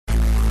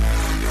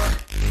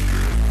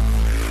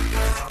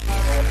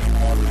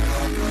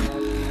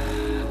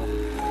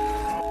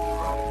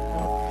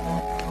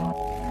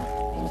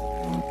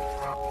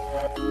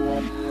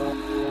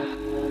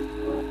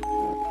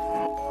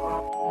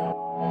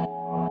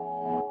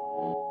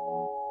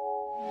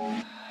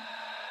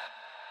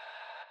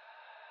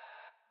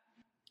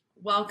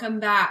Welcome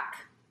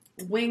back,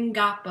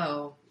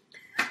 Wingapo.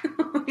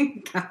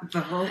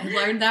 Wingapo. I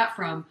learned that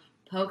from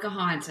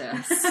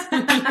Pocahontas.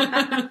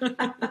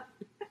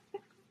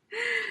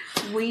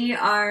 We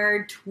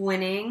are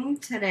twinning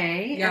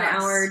today in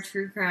Yes. our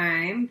true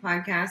crime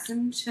podcast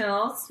and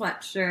chill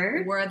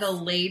sweatshirt. We're the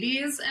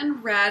ladies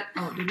in red.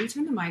 Oh, did we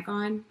turn the mic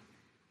on?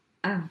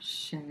 Oh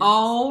shit!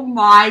 Oh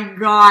my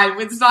god,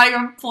 it's not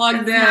even plugged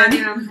It's not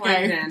even plugged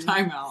in.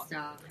 Time out.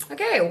 Stop.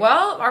 Okay,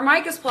 well, our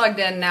mic is plugged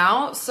in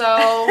now, so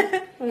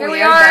here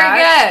we are are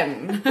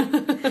back.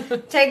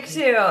 again. Take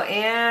two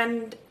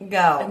and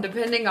go. And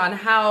depending on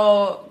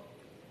how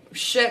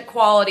shit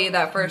quality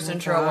that first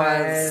intro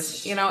was,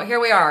 gosh. you know, here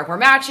we are. We're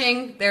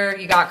matching. There,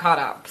 you got caught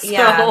up. So,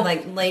 Yeah,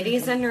 like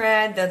ladies in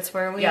red. That's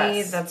where we.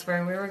 Yes. That's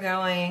where we were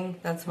going.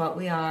 That's what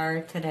we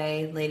are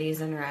today,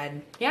 ladies in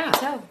red.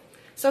 yeah.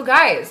 So,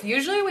 guys,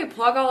 usually we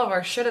plug all of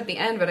our shit at the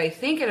end, but I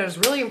think it is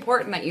really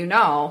important that you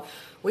know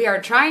we are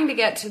trying to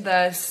get to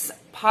this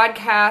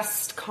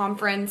podcast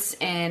conference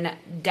in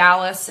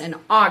Dallas in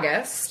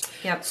August.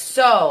 Yep.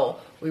 So,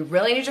 we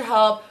really need your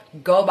help.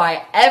 Go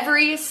buy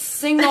every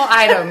single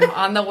item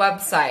on the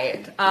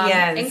website,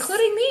 Yes.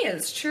 including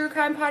these True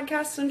Crime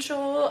Podcast and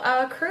Chill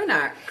crew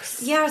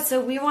necks. Yeah, so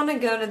we want to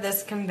go to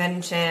this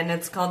convention.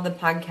 It's called the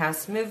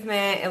Podcast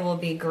Movement. It will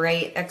be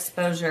great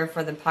exposure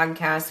for the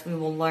podcast. We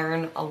will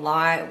learn a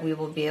lot. We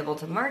will be able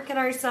to market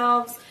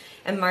ourselves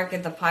and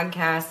market the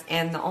podcast.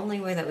 And the only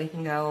way that we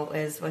can go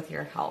is with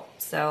your help.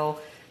 So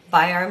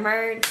buy our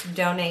merch,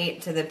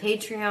 donate to the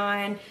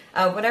Patreon,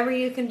 whatever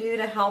you can do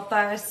to help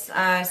us,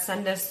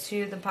 send us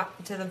to the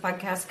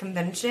podcast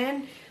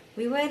convention.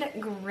 We would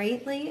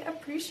greatly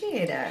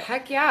appreciate it.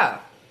 Heck yeah.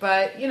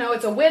 But, you know,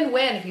 it's a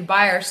win-win if you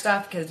buy our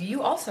stuff because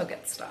you also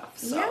get stuff.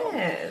 So.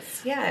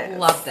 Yes.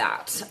 Love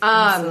that.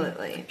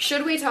 Absolutely.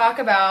 Should we talk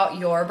about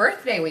your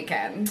birthday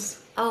weekend?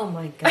 Oh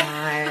my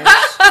gosh.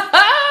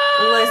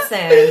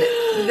 Listen,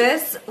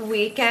 this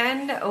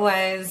weekend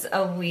was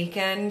a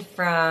weekend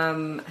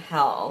from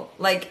hell.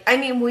 Like, I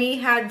mean, we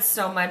had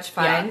so much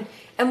fun. Yeah.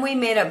 And we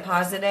made it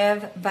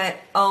positive, but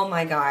oh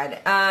my god.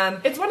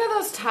 It's one of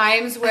those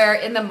times where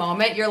in the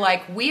moment you're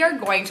like, we are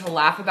going to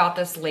laugh about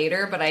this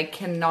later, but I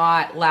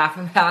cannot laugh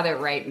about it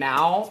right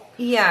now.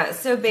 Yeah,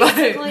 so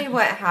basically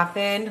what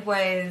happened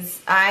was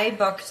I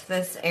booked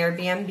this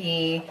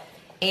Airbnb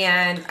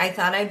and I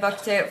thought I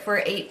booked it for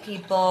 8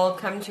 people.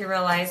 Come to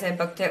realize I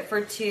booked it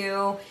for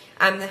 2.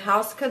 The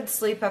house could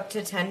sleep up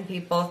to 10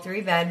 people,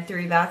 3-bed,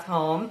 3-bath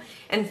home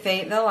in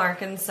Fayetteville,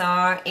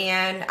 Arkansas.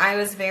 And I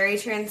was very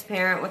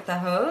transparent with the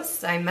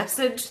hosts. I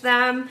messaged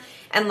them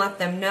and let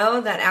them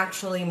know that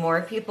actually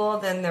more people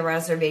than the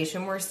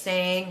reservation were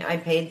staying. I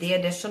paid the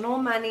additional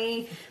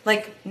money.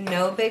 Like,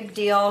 no big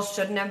deal.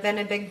 Shouldn't have been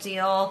a big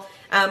deal.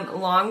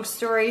 Long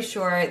story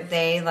short,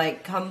 they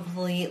like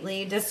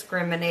completely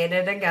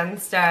discriminated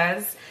against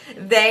us.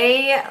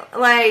 They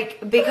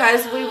like,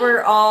 because we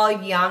were all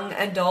young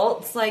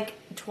adults, like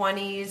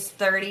 20s,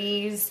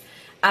 30s,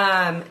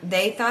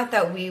 they thought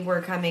that we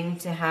were coming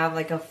to have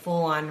like a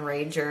full-on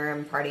rager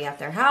and party at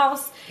their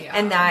house. Yeah.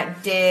 And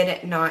that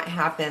did not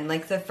happen.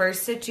 Like the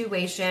first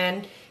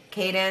situation,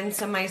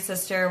 Cadence and my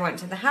sister went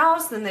to the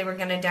house, then they were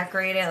going to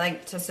decorate it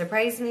like to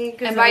surprise me.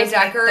 And by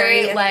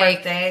decorate, like,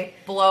 birthday.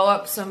 blow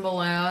up some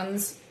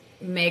balloons,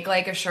 make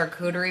like a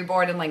charcuterie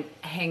board, and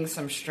like hang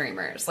some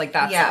streamers. Like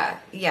that's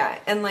it. Yeah,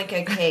 and like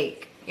a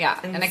cake. Yeah,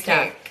 and a stuff.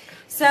 cake.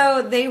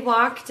 So they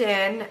walked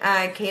in.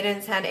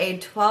 Cadence had a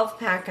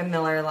 12-pack of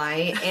Miller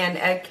Lite and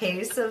a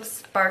case of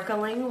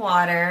sparkling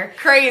water.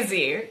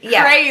 Crazy.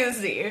 Yeah.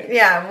 Crazy.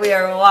 Yeah, we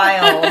are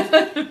wild.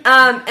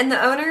 And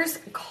the owners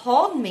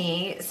called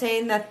me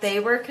saying that they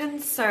were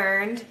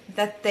concerned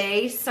that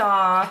they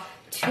saw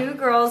 2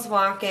 girls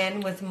walk in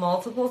with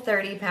multiple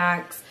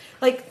 30-packs,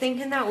 like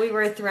thinking that we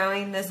were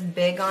throwing this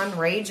big on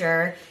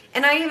rager.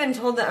 And I even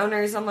told the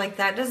owners, I'm like,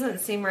 that doesn't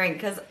seem right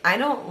because I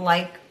don't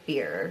like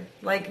beer.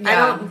 Like, I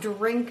Yeah. don't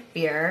drink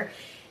beer.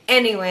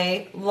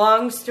 Anyway,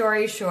 long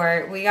story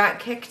short, we got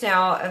kicked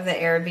out of the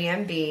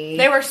Airbnb.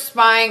 They were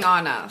spying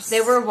on us.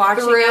 They were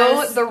watching through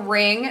us. the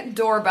Ring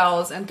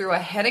doorbells and through a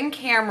hidden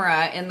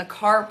camera in the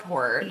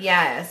carport.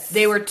 Yes.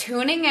 They were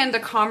tuning into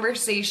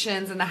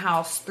conversations in the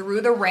house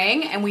through the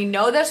Ring, and we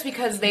know this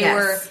because they Yes.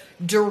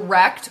 were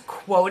direct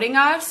quoting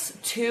us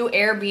to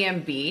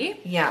Airbnb.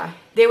 Yeah.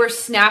 They were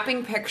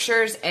snapping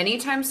pictures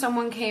anytime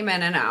someone came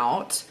in and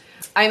out.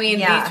 I mean,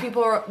 Yeah. these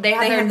people, they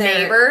had They their had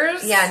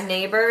neighbors. Yeah,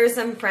 neighbors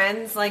and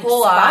friends like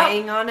Pull up.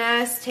 spying on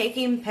us,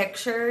 taking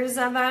pictures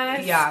of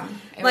us. Yeah,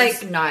 it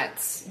like was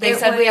nuts. They it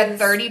said we had was-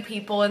 30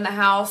 people in the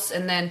house,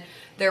 and then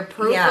their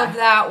proof Yeah. of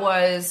that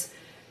was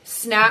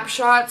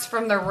snapshots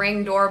from the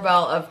Ring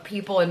doorbell of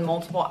people in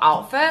multiple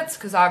outfits,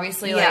 because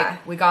obviously, Yeah.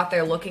 like, we got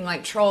there looking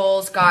like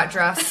trolls, got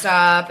dressed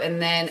up,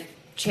 and then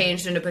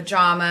changed into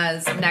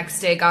pajamas. Next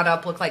day, got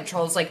up, looked like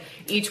trolls. Like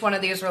each one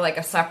of these were like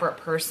a separate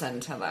person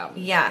to them.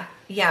 Yeah.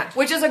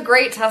 Which is a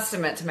great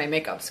testament to my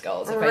makeup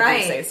skills, if I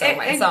do say so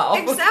myself.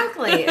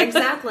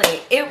 Exactly.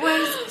 It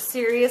was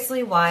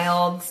seriously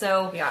wild.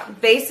 So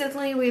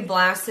basically, we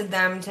blasted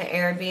them to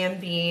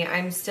Airbnb.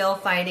 I'm still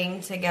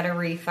fighting to get a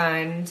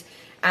refund.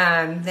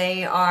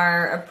 They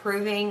are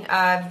approving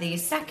of the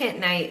second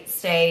night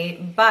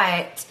stay,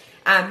 but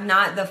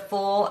not the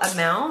full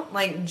amount,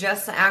 like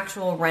just the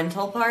actual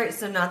rental part,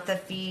 so not the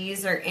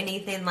fees or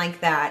anything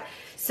like that.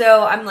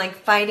 So I'm like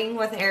fighting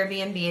with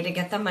Airbnb to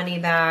get the money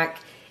back.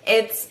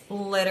 It's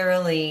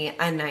literally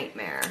a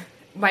nightmare.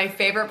 My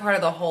favorite part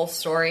of the whole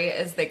story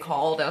is they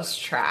called us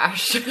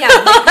trash. Yeah,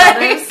 they called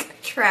us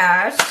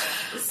trash.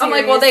 Seriously. I'm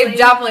like, well, they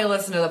definitely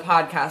listen to the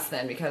podcast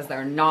then because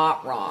they're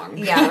not wrong.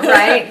 Yeah,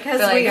 right?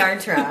 Because we are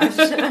trash.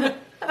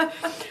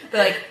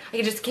 They're like,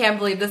 I just can't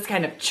believe this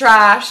kind of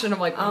trash. And I'm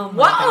like, oh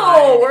whoa,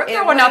 God. We're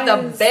throwing out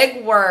the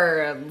big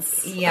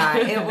words. Yeah,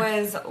 it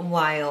was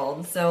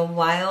wild. So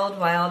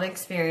wild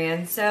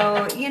experience.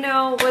 So,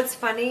 what's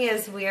funny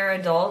is we are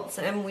adults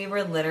and we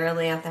were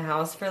literally at the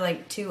house for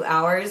like 2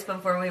 hours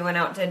before we went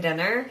out to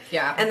dinner.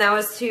 Yeah. And that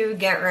was to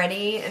get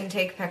ready and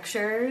take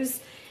pictures.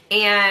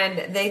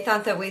 And they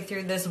thought that we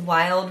threw this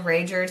wild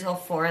rager till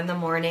 4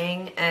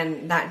 a.m,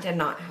 and that did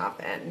not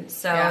happen.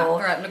 So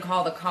threatened to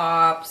call the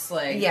cops.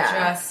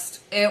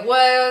 It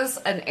was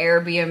an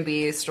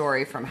Airbnb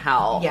story from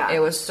hell. Yeah, it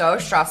was so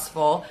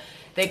stressful.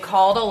 They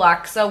called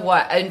Alexa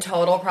in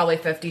total probably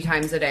 50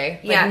 times a day.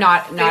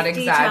 Not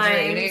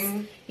exaggerating.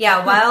 Times.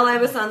 Yeah, while I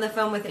was on the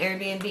phone with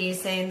Airbnb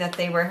saying that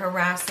they were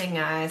harassing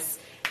us,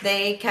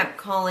 they kept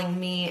calling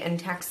me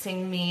and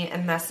texting me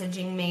and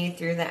messaging me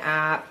through the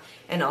app.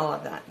 And all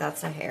of that.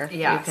 That's a hair.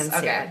 Yes. You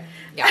can see it.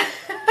 Yeah.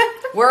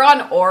 We're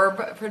on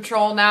orb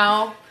patrol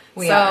now.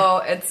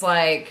 It's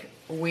like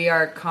we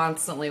are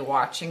constantly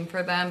watching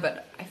for them.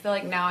 But I feel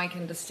like now I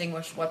can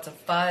distinguish what's a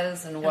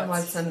fuzz and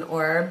what's an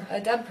orb.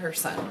 A dead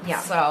person. Yeah.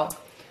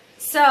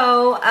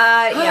 So,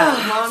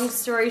 long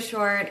story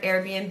short,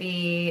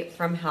 Airbnb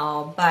from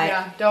hell.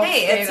 But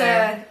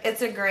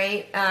it's a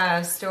great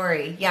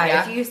story.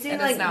 Yeah, if you see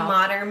like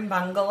Modern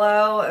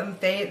Bungalow in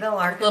Fayetteville,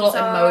 Arkansas, little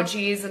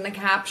emojis in the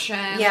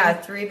caption.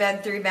 Yeah,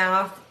 3-bed,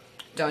 3-bath.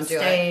 Don't do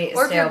it.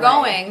 Or if you're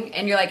going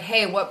and you're like,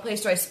 hey, what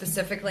place do I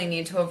specifically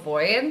need to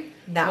avoid?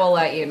 We'll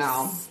let you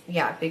know.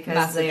 Yeah,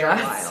 because they are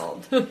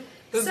wild.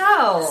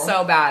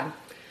 So bad.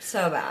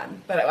 So bad.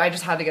 But I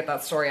just had to get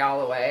that story out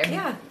of the way.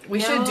 Yeah. We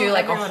should do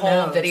like a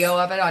whole video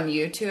of it on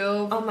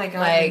YouTube. Oh my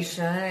God, we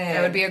should.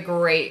 It would be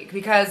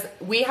because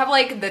we have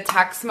like the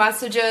text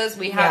messages,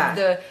 we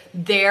have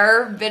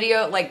their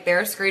video, like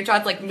their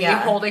screenshots, like me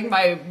holding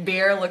my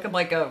beer looking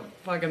like a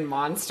fucking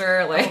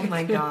monster. Like, oh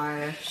my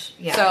gosh.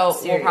 Yeah. So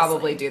seriously. We'll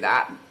probably do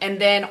that. And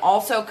then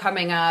also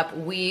coming up,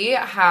 we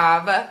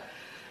have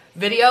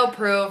video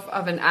proof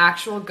of an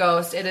actual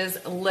ghost. It is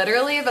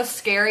literally the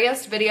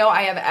scariest video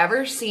I have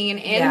ever seen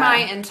in my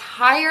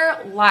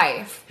entire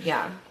life.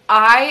 Yeah.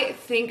 I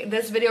think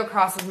this video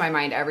crosses my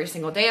mind every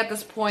single day at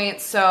this point.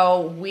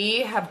 So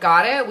we have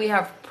got it. We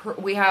have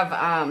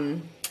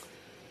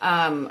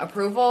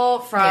approval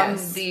from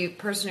the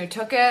person who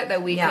took it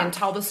that we can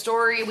tell the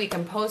story, we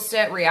can post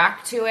it,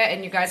 react to it,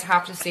 and you guys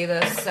have to see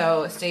this,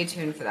 so stay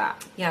tuned for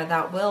that. Yeah,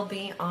 that will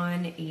be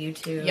on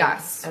YouTube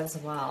as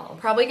well.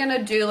 Probably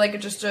gonna do like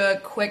just a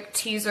quick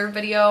teaser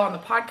video on the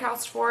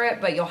podcast for it,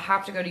 but you'll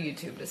have to go to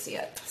YouTube to see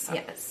it. So.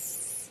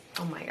 Yes.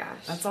 Oh my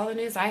gosh. That's all the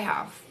news I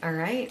have. All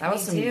right. That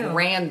was some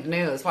grand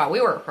news. Wow,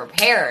 we were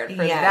prepared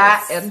for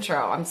that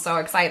intro. I'm so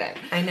excited.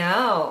 I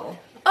know.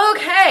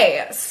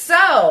 Okay,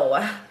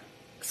 so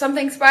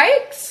something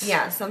spiked?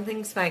 Yeah,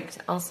 something spiked.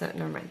 Also,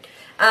 never mind.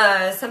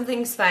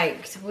 Something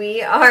spiked.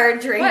 We are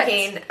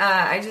drinking.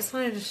 I just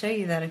wanted to show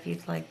you that if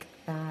you'd like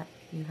that,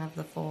 you have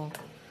the full.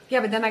 Yeah,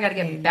 but then I got to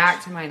get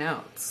back to my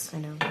notes. I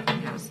know.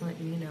 I'm just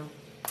letting you know.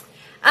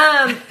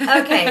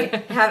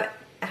 Okay.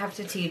 Have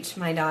to teach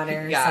my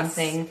daughter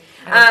something.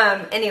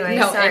 Anyway,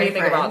 sorry,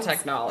 anything about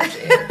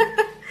technology.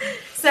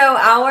 So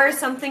our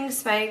something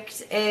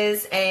spiked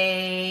is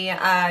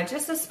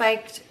just a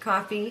spiked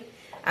coffee.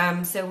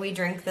 So we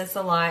drink this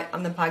a lot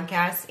on the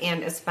podcast,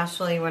 and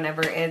especially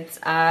whenever it's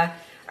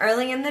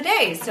early in the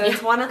day. So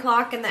it's 1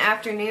 o'clock in the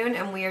afternoon,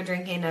 and we are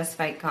drinking a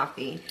spiked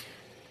coffee.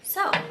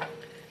 So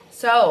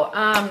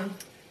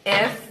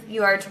if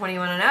you are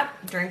 21 and up,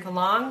 drink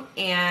along.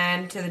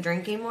 And to the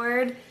drinking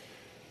word,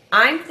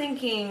 I'm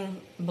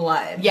thinking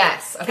blood.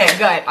 Yes. Okay,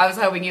 good. I was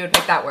hoping you would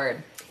pick that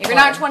word. If you're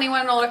not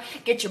 21 and older,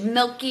 get your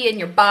Milky and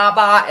your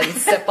Baba and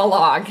sip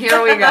along.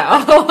 Here we go.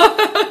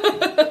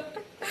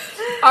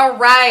 All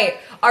right.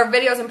 Our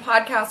videos and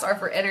podcasts are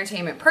for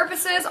entertainment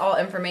purposes. All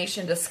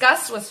information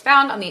discussed was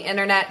found on the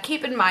internet.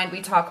 Keep in mind, we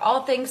talk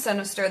all things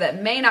sinister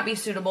that may not be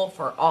suitable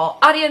for all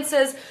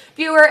audiences.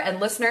 Viewer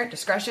and listener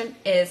discretion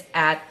is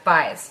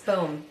advised.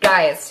 Boom.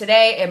 Guys,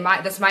 today,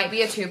 this might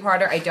be a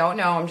two-parter. I don't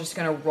know. I'm just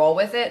going to roll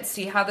with it,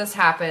 see how this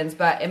happens.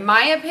 But in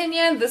my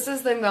opinion, this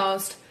is the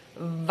most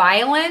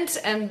violent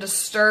and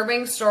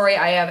disturbing story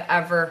I have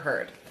ever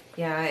heard.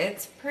 Yeah,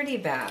 it's pretty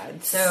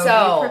bad. So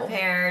So, be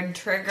prepared.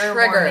 Trigger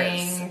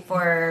triggers. warning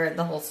for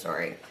the whole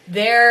story.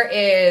 There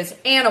is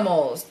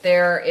animals,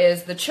 there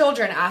is the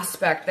children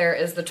aspect, there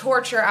is the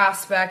torture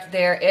aspect,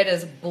 it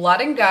is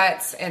blood and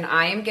guts, and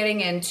I am getting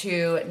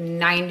into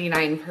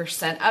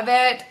 99% of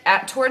it.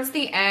 Towards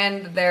the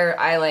end there,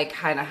 I like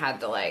kind of had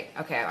to like,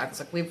 okay, I was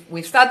like,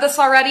 we've said this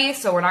already,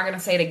 so we're not going to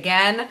say it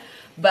again,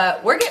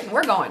 but we're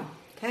going.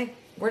 Okay.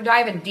 We're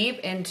diving deep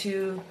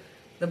into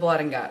the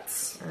blood and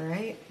guts. All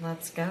right,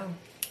 let's go.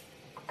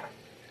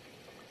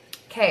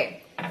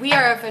 Okay, we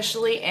are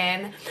officially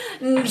in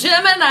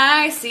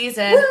Gemini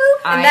season. Woo!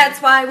 And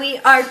that's why we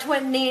are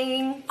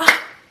twinning.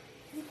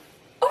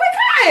 Oh my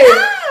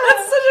god!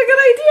 That's such a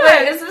good idea.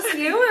 Wait, is this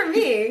you or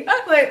me?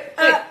 Wait,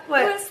 what? Who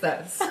is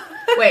this?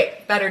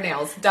 Wait, better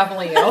nails.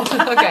 Definitely you.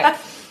 Okay.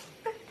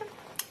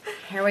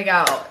 Here we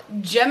go.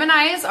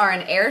 Geminis are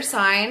an air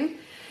sign.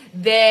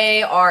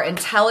 They are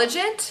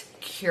intelligent,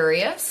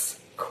 curious,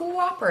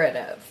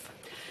 cooperative.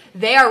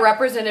 They are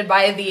represented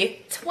by the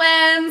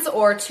twins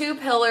or two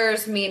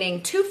pillars,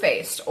 meaning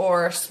two-faced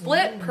or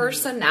split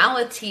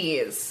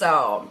personalities.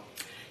 So,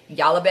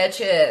 y'all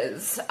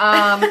bitches.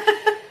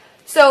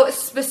 So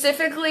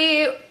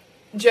specifically,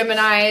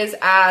 Geminis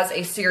as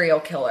a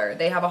serial killer.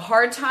 They have a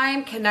hard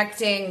time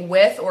connecting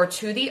with or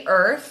to the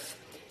earth.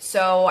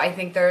 So I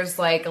think there's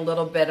like a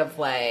little bit of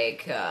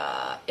like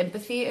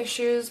empathy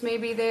issues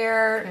maybe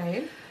there.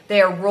 Right. They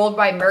are ruled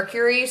by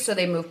Mercury, so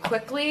they move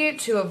quickly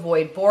to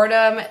avoid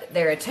boredom.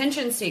 They're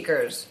attention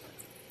seekers.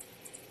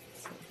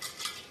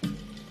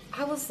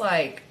 I was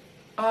like,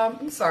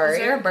 I'm sorry. Is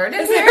there a bird in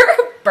Is there? there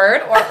a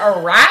bird or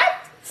a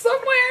rat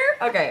somewhere?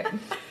 Okay.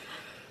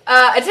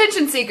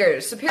 Attention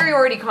seekers,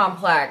 superiority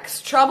complex,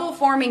 trouble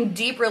forming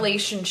deep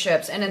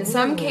relationships, and in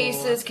some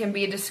cases can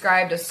be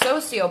described as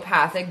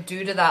sociopathic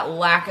due to that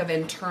lack of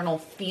internal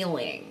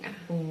feeling.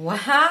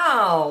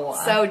 Wow.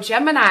 So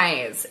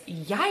Geminis,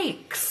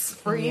 yikes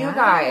for you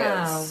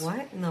guys.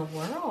 What in the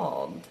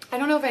world? I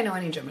don't know if I know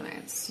any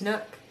Geminis.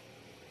 Nook.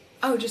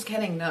 Oh, just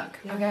kidding, Nook.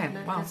 Yeah, Okay,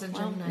 Nook wow. is a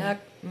Well, Gemini. Nook,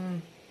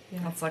 Yeah.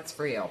 that sucks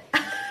for you.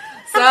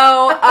 So,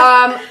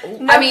 I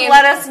Nook, mean,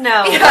 let us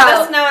know. Yeah. Let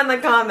us know in the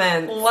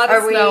comments. Let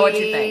us know what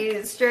you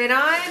think. Straight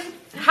on?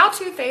 how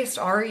two-faced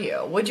are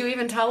you? Would you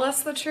even tell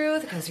us the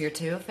truth? Because you're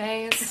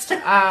two-faced.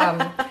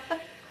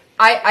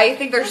 I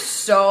think there's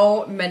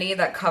so many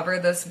that cover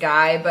this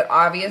guy, but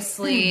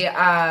obviously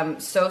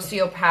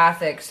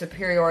sociopathic,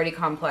 superiority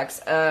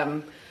complex,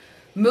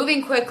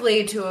 moving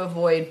quickly to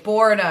avoid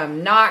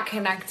boredom, not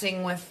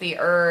connecting with the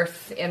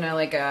earth in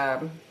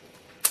a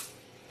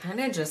Kind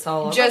of just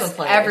all over the just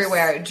place.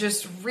 everywhere,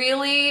 just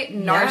really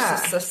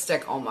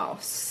narcissistic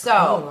almost.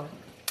 So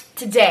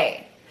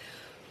today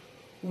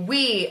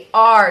we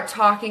are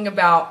talking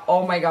about,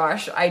 oh my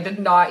gosh, I did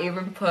not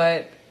even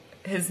put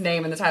his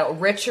name in the title.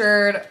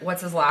 Richard,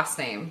 what's his last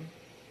name?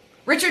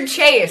 Richard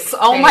Chase.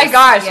 Oh my Chase,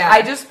 gosh. yeah.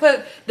 I just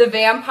put the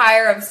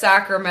Vampire of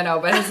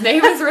Sacramento, but his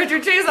name is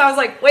Richard Chase. I was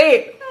like,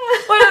 wait,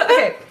 what?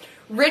 Okay.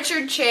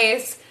 Richard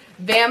Chase,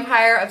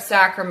 Vampire of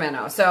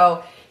Sacramento.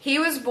 So he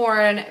was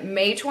born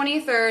May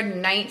 23rd,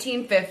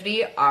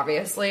 1950,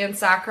 obviously in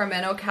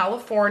Sacramento,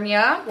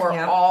 California, where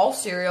Yep. all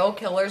serial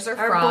killers are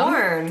from.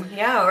 born.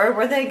 Yeah, or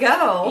where they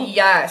go.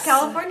 Yes.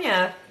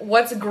 California.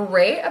 What's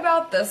great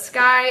about this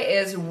guy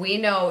is we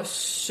know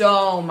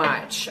so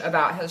much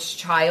about his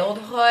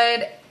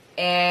childhood,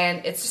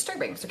 and it's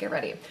disturbing, so get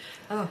ready.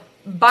 Oh.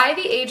 By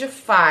the age of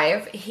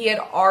 5, he had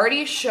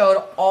already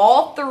showed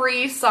all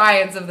 3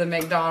 signs of the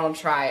McDonald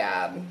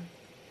triad.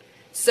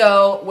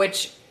 So,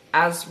 which,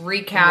 as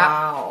recap,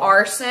 Wow.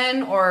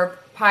 arson or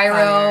pyro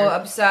Fire.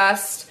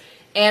 obsessed,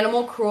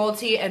 animal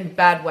cruelty, and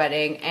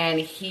bedwetting, and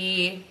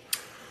he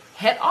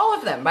hit all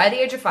of them by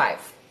the age of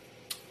 5.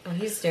 Oh,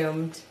 he's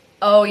doomed.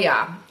 Oh,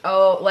 yeah.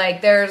 Oh,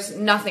 like, there's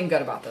nothing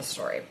good about this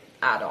story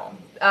at all.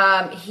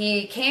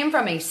 He came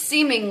from a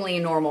seemingly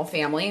normal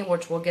family,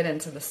 which we'll get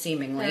into the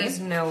seemingly. There's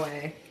no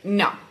way.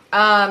 No.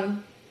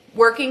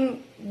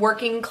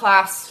 Working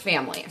class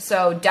family.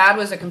 So dad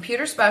was a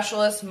computer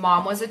specialist,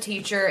 mom was a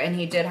teacher, and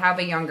he did have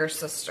a younger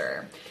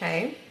sister.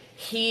 Okay.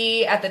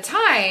 He, at the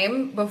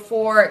time,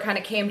 before it kind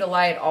of came to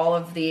light all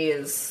of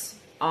these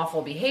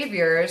awful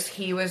behaviors,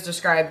 he was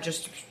described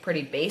just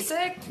pretty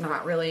basic,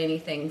 not really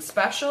anything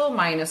special,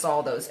 minus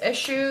all those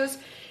issues.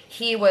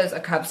 He was a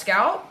Cub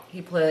Scout.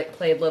 He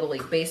played Little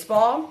League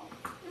Baseball.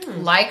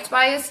 Liked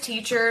by his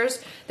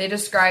teachers. They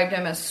described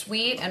him as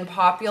sweet and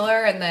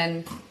popular. And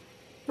then,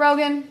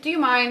 Rogan, do you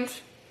mind?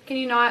 Can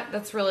you not?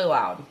 That's really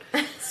loud.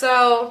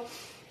 So,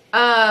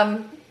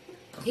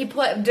 he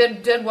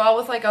did well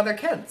with like other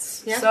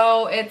kids. Yeah.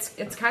 So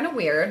it's kind of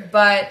weird,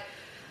 but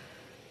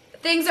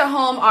things at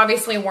home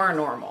obviously weren't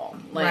normal.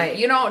 Like, Right.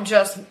 you don't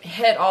just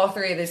hit all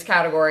 3 of these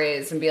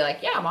categories and be like,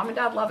 yeah, mom and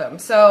dad love him.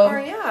 So, Or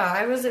yeah,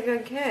 I was a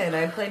good kid.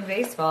 I played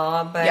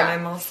baseball, but Yeah.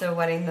 I'm also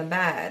wetting the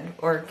bed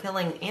or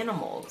killing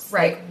animals.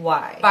 Right. Like,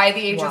 why? by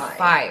the age Why? of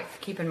 5,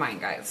 keep in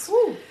mind, guys.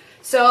 Woo.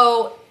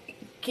 So,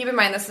 keep in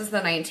mind, this is the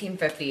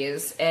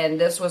 1950s,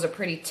 and this was a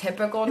pretty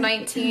typical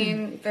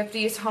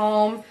 1950s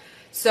home.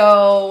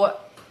 So,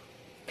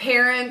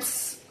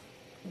 parents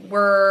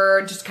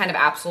were just kind of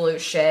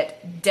absolute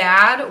shit.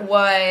 Dad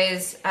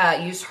was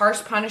used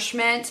harsh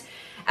punishment.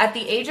 At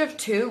the age of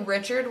 2,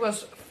 Richard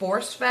was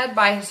force-fed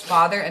by his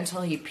father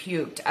until he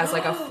puked as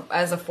like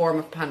as a form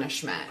of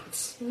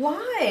punishment.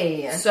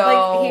 Why?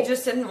 So like he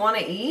just didn't want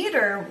to eat,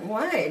 or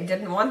what?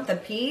 Didn't want the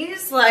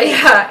peas? Like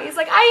yeah, he's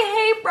like,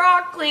 I hate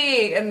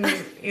broccoli, and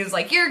he's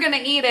like, you're gonna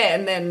eat it,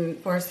 and then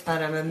force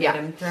fed him and made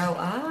him throw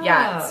up.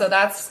 Yeah, so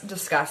that's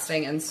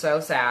disgusting and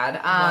so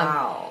sad.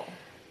 Wow.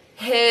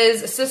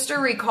 His sister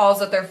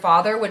recalls that their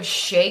father would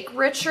shake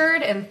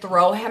Richard and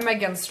throw him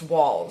against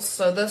walls.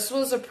 So this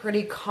was a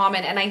pretty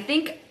common, and I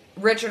think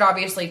Richard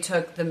obviously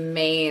took the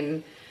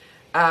main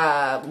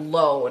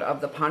load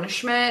of the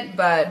punishment,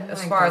 but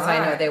as far as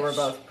I know, they were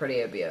both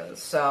pretty abused.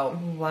 So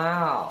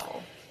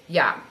wow.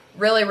 Yeah,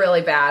 really,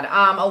 really bad.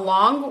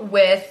 Along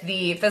with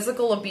the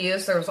physical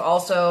abuse, there was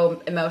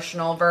also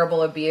emotional,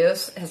 verbal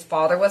abuse. His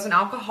father was an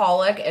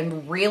alcoholic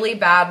and really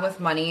bad with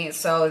money,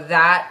 so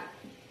that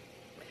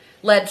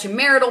led to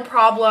marital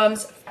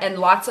problems and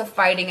lots of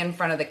fighting in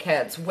front of the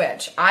kids,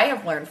 which I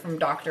have learned from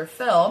Dr.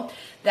 Phil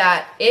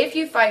that if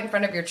you fight in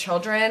front of your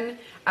children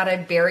at a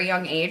very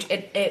young age,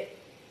 it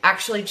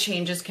actually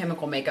changes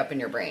chemical makeup in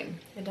your brain.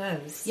 It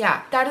does.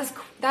 Yeah, that is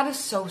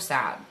so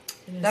sad.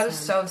 That is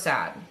so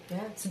sad.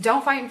 Yeah. So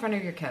don't fight in front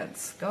of your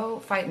kids. Go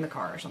fight in the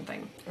car or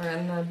something. Or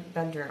in the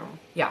bedroom.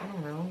 Yeah. I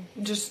don't know.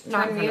 Just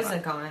not turn in front of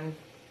music them. on.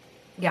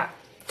 Yeah.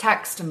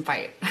 Text and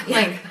fight.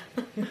 Like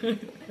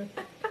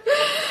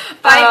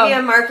Fight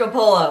via Marco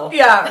Polo.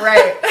 yeah,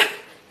 right.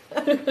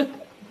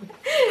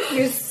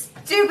 You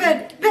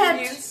stupid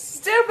bitch. You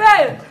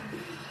stupid.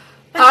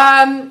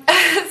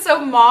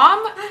 So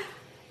mom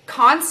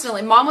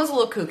was a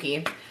little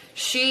kooky.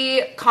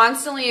 She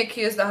constantly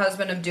accused the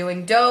husband of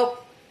doing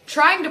dope,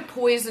 trying to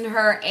poison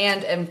her,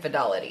 and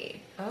infidelity.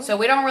 Oh. So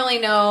we don't really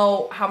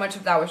know how much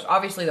of that was,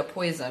 obviously the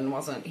poison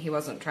he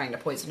wasn't trying to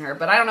poison her,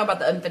 but I don't know about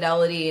the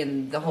infidelity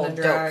and the whole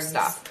dope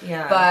stuff.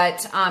 Yeah.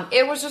 But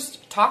it was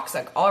just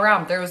toxic all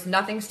around. There was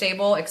nothing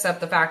stable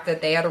except the fact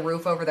that they had a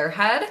roof over their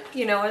head.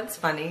 You know what's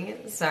funny?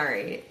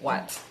 Sorry.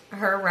 What?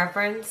 Her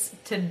reference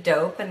to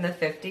dope in the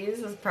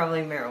 50s was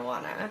probably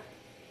marijuana.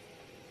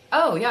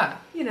 Oh, yeah.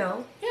 You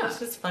know? Yeah. It's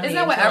just funny. Isn't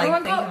that what to,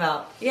 everyone think called?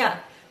 about? Yeah.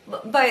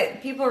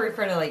 But people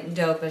refer to, like,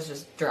 dope as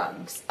just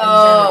drugs. in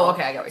Oh, general.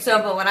 okay, I got what you're So,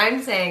 saying. but what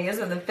I'm saying is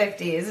in the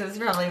 50s, it was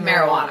probably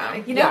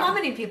marijuana. You know Yeah. how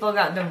many people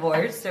got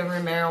divorced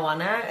over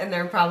marijuana, and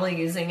they're probably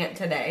using it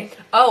today?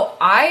 Oh,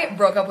 I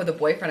broke up with a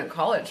boyfriend in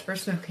college for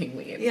smoking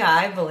weed. Yeah,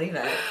 I believe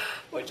it.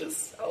 Which is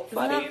so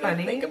Isn't that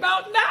funny? to think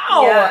about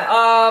now.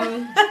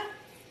 Yeah.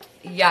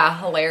 Yeah,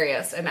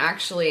 hilarious. And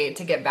actually,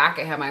 to get back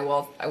at him, I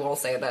will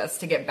say this.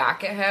 To get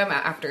back at him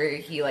after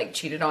he like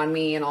cheated on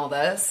me and all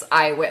this,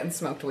 I went and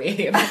smoked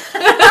weed. So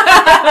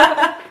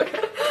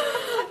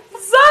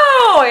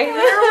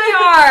here we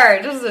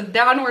are, just a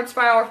downward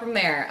spiral from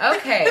there.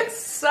 Okay,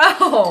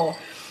 so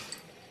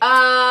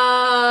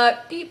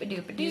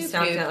You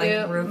stopped at,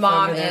 like, roof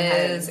mom over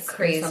their is heads or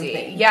crazy.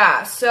 something.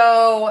 Yeah,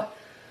 so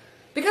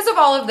because of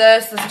all of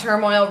this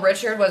turmoil,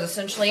 Richard was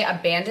essentially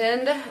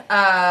abandoned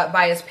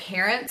by his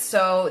parents,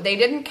 so they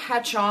didn't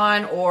catch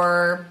on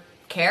or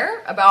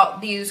care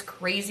about these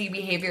crazy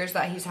behaviors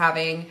that he's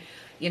having,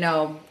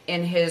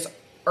 in his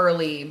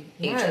early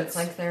ages. Yeah, it's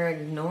like they're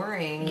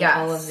ignoring Yes.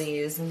 all of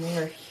these, and they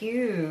are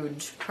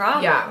huge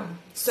problems. Yeah.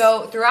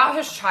 So throughout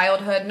his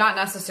childhood, not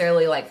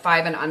necessarily like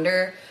 5 and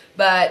under,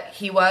 but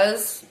he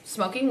was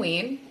smoking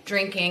weed,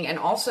 drinking, and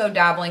also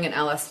dabbling in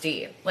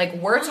LSD. Like,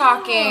 we're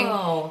talking,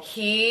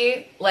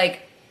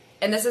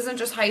 and this isn't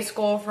just high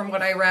school from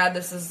what I read,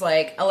 this is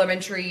like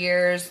elementary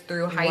years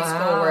through high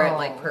school where it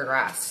like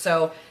progressed.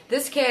 So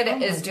this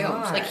kid is doomed.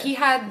 God. Like, he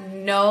had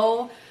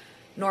no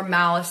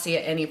normalcy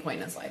at any point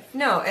in his life.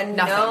 No, and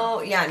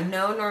Nothing.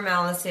 no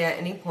normalcy at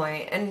any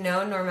point, and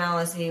no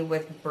normalcy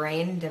with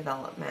brain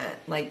development,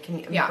 like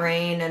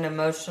brain and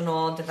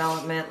emotional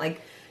development.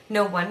 Like,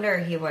 no wonder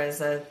he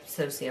was a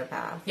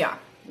sociopath. Yeah.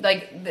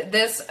 Like,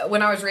 this,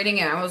 when I was reading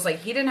it, I was like,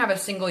 he didn't have a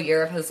single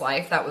year of his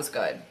life that was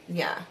good.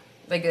 Yeah.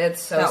 Like,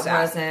 it's so sad.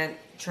 That wasn't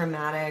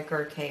traumatic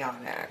or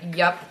chaotic.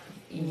 Yep.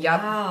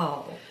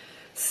 Wow.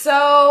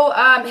 So,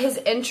 his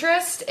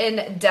interest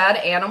in dead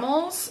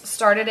animals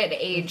started at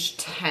age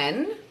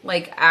 10.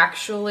 Like,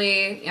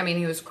 actually, I mean,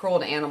 he was cruel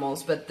to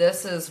animals, but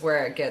this is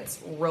where it gets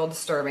real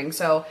disturbing.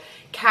 So,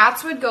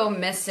 cats would go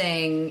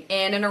missing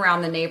in and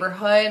around the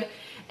neighborhood,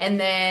 and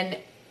then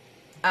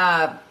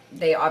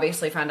they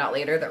obviously found out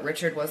later that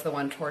Richard was the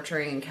one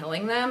torturing and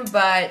killing them,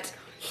 but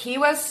he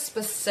was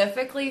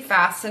specifically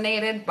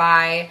fascinated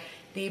by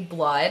the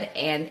blood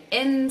and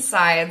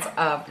insides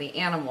of the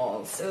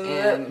animals.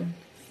 And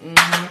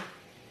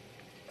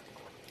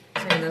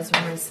Sorry, those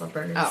are my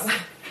slippers.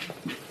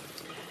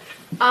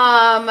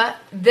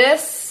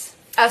 This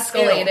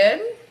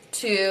escalated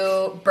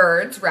to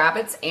birds,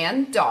 rabbits,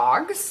 and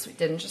dogs. It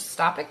didn't just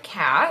stop at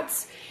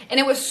cats. And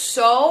it was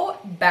so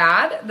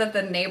bad that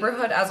the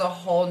neighborhood as a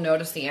whole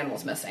noticed the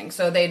animals missing.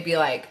 So they'd be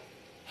like,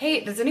 Hey,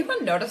 does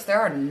anyone notice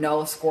there are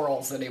no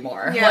squirrels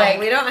anymore? Yeah, like,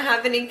 we don't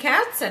have any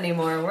cats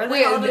anymore. Where the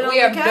we hell did all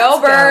have the no cats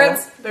go?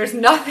 birds. There's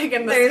nothing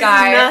in the There's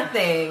sky.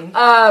 nothing.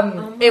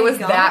 It was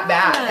God. that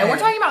bad. And we're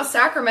talking about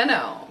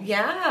Sacramento.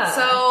 Yeah.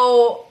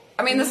 So,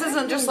 I mean, this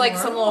isn't just like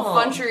some little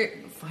country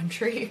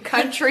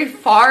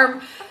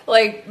farm,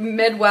 like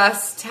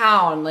Midwest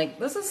town. Like,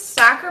 this is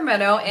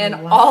Sacramento,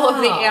 and all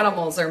of the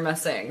animals are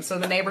missing. So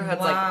the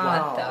neighborhood's like,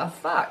 what the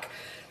fuck?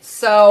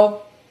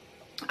 So,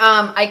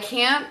 I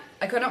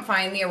couldn't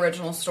find the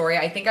original story.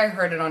 I think I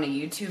heard it on a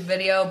YouTube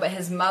video, but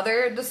his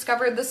mother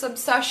discovered this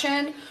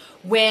obsession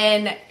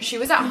when she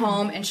was at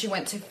home and she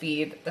went to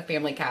feed the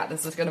family cat.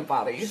 This is going to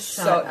bother you.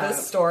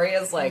 This story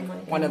is like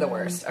one of the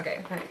worst.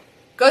 Okay.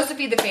 Goes to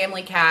feed the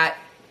family cat.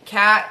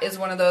 Cat is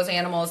one of those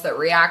animals that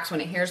reacts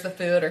when it hears the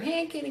food, or,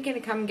 hey, kitty,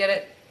 come get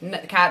it. The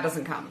cat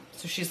doesn't come.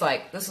 So she's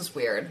like, this is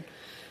weird.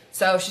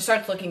 So she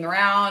starts looking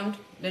around.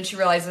 Then she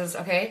realizes,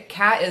 okay,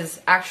 cat is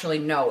actually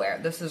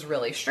nowhere. This is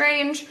really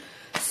strange.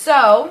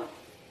 So,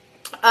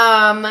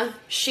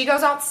 she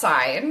goes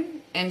outside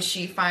and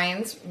she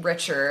finds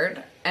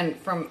Richard, and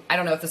I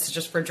don't know if this is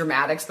just for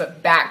dramatics,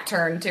 but back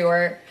turned to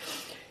her.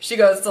 She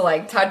goes to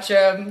like touch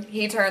him.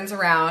 He turns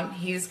around.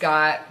 He's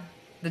got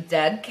the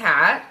dead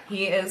cat.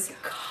 He is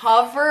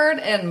covered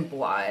in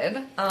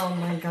blood. Oh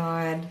my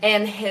God.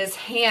 And his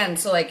hand,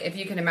 so like if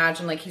you can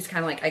imagine, like he's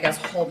kind of like, I guess,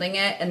 holding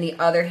it, and the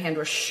other hand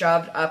was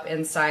shoved up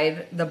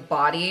inside the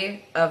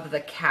body of the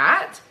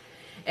cat.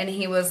 And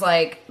he was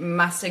like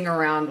messing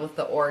around with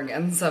the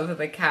organs of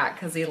the cat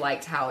because he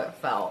liked how it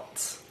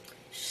felt.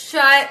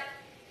 Shut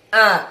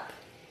up.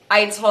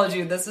 I told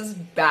you, this is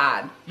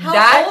bad.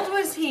 How old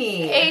was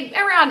he?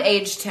 Around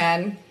age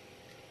 10.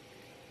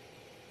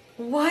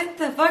 What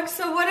the fuck?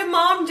 So what did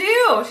mom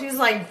do? She's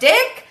like,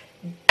 Dick,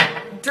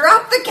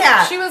 drop the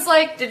cat. She was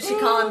like, did she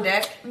call him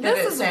Dick?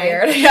 This is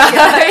weird.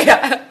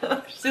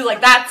 Yeah. She's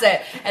like, that's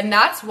it. And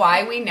that's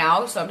why we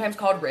now sometimes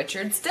called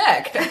Richard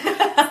Dick.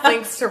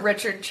 Thanks to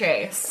Richard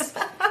Chase.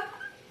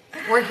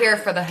 We're here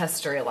for the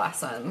history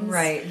lessons.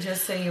 Right,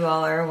 just so you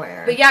all are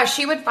aware. But yeah,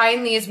 she would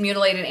find these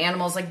mutilated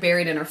animals like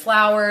buried in her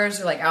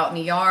flowers or like out in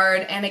the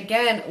yard. And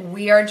again,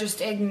 we are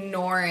just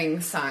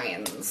ignoring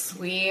signs.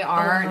 We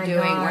aren't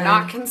we're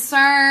not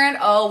concerned.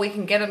 Oh, we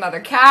can get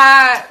another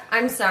cat.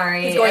 I'm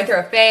sorry. He's going through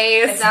a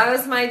phase. If that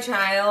was my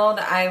child,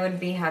 I would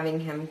be having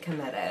him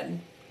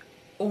committed.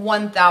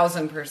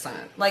 1000%.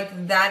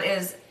 Like, that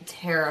is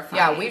terrifying.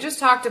 Yeah, we just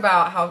talked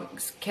about how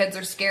kids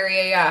are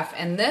scary AF,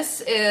 and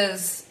this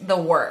is the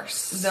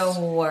worst. The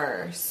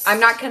worst. I'm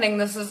not kidding.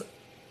 This is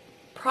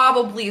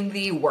probably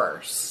the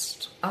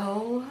worst.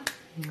 Oh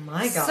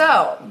my God.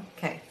 So,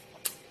 okay,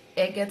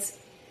 it gets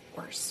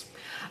worse.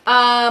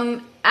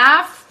 So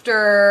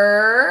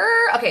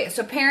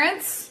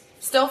parents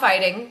still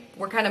fighting.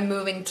 We're kind of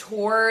moving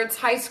towards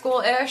high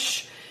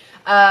school-ish.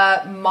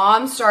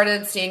 Mom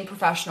started seeing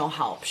professional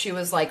help. She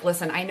was like,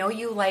 listen, I know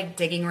you like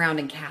digging around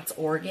in cats'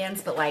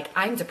 organs, but like,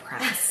 I'm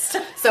depressed,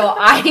 so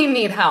I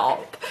need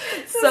help.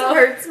 This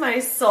hurts my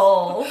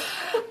soul.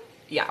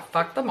 Yeah,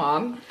 fuck the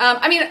mom.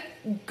 I mean,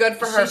 good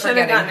for her for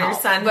getting help,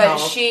 her son but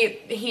help.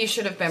 he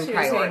should have been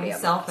priority.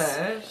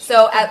 Selfish.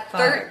 So at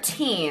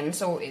 13,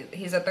 so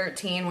he's at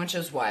 13, which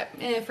is what,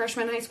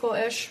 freshman high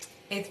school-ish?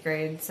 8th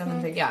grade,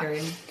 7th, 8th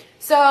grade.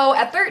 So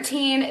at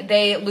 13,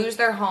 they lose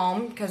their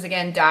home because,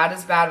 again, dad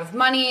is bad with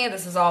money.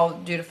 This is all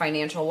due to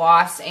financial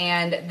loss.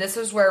 And this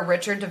is where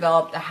Richard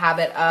developed a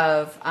habit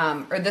of,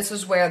 this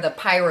is where the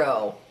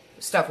pyro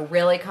stuff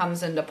really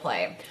comes into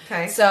play.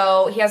 Okay.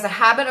 So he has a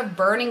habit of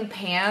burning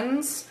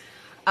pans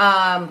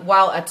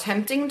while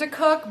attempting to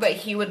cook, but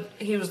he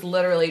was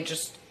literally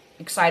just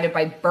excited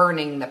by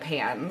burning the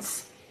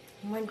pans.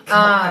 Oh my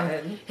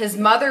God. His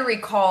mother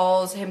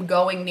recalls him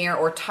going near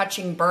or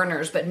touching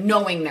burners, but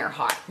knowing they're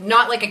hot.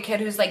 Not like a kid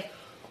who's like,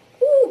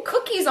 ooh,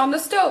 cookies on the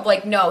stove.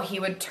 Like, no, he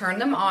would turn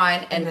them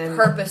on and then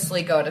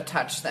purposely go to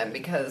touch them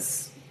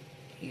because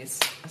he's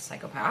a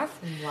psychopath.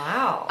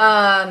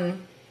 Wow.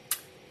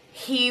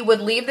 He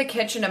would leave the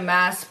kitchen a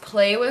mess,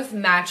 play with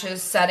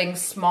matches, setting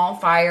small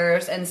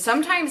fires, and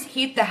sometimes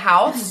heat the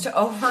house to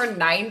over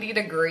 90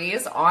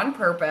 degrees on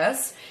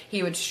purpose.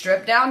 He would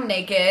strip down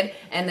naked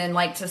and then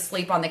like to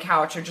sleep on the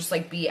couch or just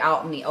like be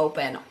out in the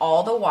open.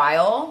 All the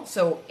while,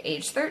 so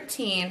age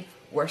 13,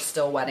 we're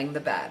still wetting the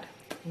bed.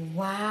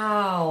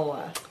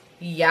 Wow.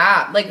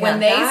 Yeah, like when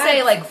they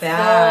say like full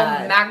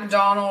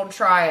McDonald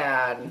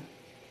triad,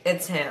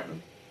 it's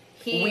him.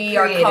 We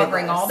are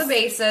covering all the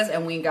bases,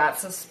 and we got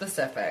some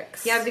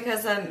specifics. Yeah,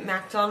 because a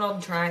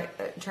McDonald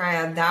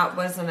triad, that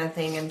wasn't a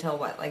thing until,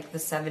 what, like the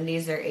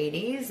 70s or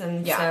 80s?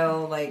 And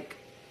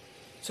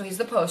so he's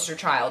the poster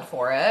child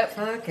for it.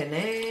 Fucking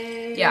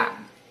A. Yeah.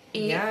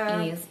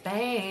 It is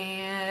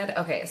bad.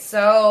 Okay,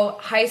 so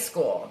high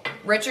school.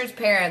 Richard's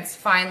parents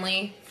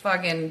finally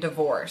fucking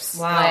divorce.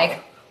 Wow.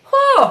 Like,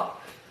 whew!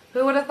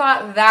 Who would have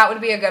thought that would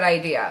be a good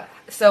idea?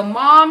 So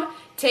mom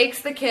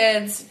takes the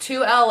kids to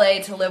LA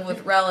to live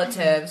with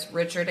relatives.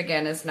 Richard,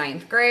 again, is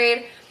 9th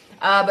grade.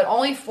 But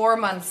only 4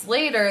 months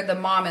later, the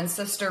mom and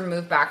sister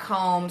move back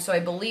home. So I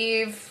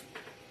believe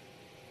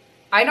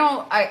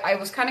I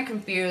was kind of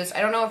confused.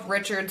 I don't know if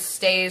Richard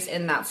stays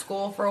in that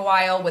school for a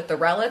while with the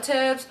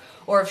relatives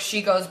or if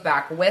she goes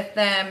back with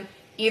them.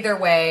 Either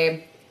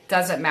way,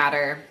 doesn't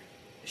matter.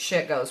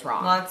 Shit goes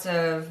wrong. Lots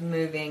of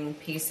moving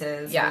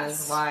pieces in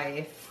his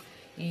life.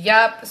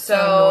 Yep.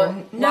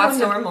 So no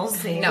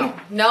normalcy.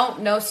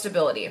 No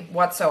stability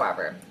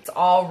whatsoever. It's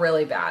all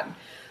really bad.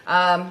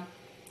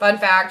 Fun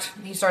fact,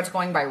 he starts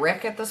going by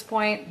Rick at this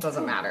point.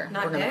 Doesn't matter.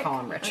 We're going to call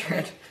him Richard.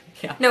 Okay.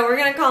 Yeah. No, we're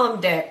going to call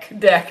him Dick.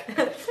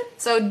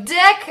 So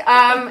Dick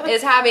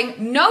is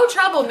having no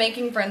trouble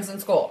making friends in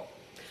school.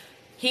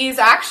 He's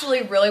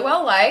actually really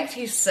well liked.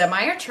 He's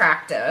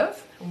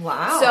semi-attractive.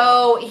 Wow.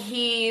 So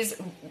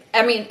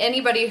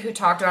anybody who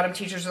talked about him,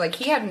 teachers are like,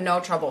 he had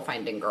no trouble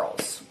finding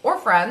girls or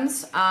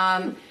friends.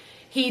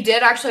 He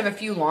did actually have a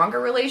few longer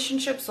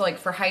relationships. So like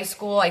for high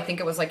school, I think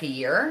it was like a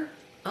year.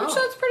 Which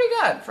that's pretty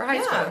good for high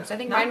schoolers. I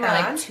think mine were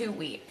like 2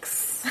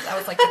 weeks. That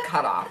was like the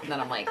cutoff. And then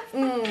I'm like,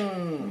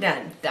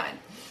 done.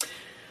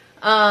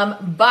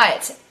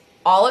 But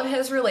all of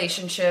his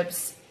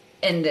relationships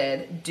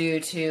ended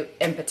due to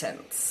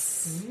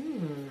impotence.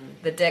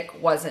 The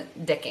dick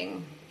wasn't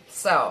dicking.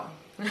 So,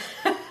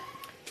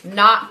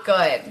 not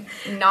good.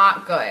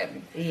 Not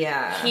good.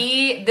 Yeah.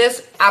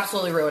 This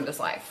absolutely ruined his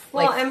life.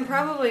 Well, and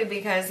probably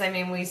because,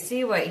 we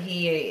see what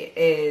he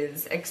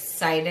is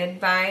excited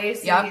by.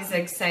 So he's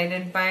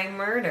excited by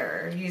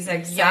murder. He's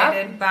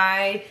excited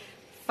by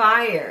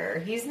fire.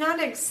 He's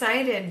not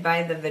excited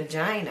by the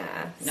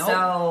vagina. Nope.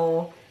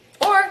 So...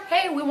 Or,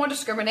 hey, we won't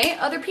discriminate,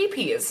 other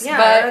PPs. Yeah,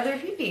 but other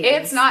PPs.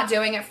 It's not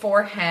doing it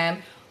for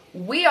him.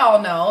 We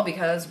all know,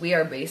 because we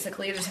are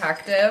basically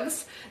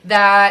detectives,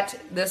 that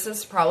this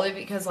is probably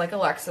because, like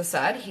Alexa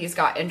said, he's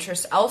got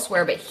interest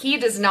elsewhere, but he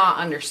does not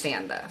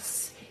understand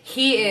this.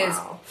 He is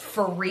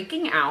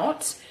freaking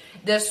out.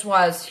 This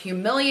was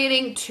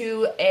humiliating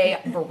to a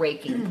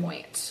breaking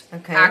point.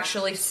 Okay.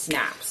 Actually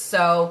snaps.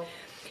 So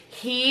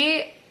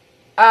he,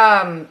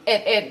 I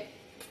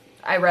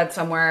read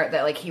somewhere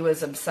that, like, he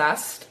was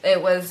obsessed.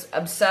 It was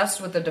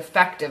obsessed with the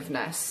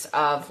defectiveness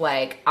of,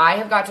 like, I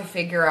have got to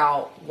figure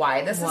out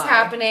why this is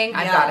happening.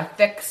 I've got to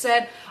fix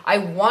it. I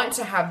want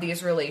to have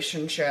these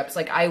relationships.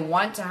 Like, I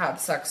want to have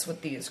sex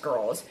with these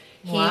girls.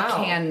 He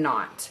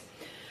cannot.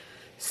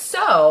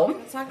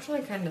 So... It's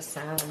actually kind of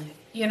sad.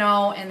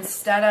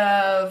 Instead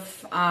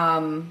of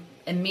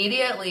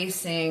immediately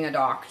seeing a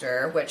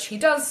doctor, which he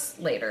does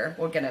later,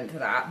 we'll get into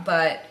that,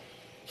 but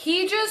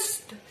he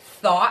just...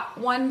 thought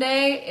one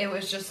day, it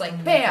was just like,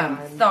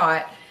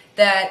 thought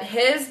that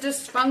his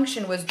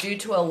dysfunction was due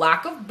to a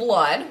lack of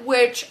blood,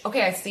 which,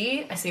 okay, I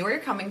see where you're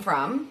coming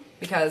from,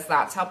 because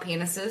that's how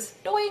penises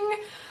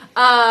doing.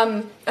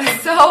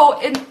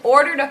 So in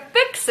order to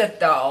fix it,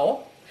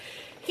 though,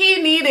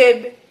 he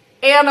needed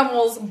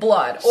animals'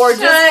 blood, or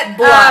just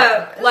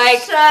blood.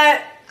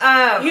 Shut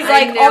up. He's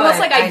like, almost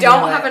like I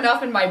don't have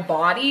enough in my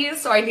body,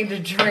 so I need to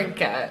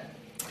drink it.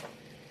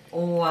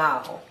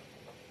 Wow.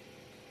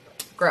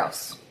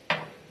 Gross.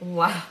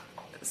 Wow.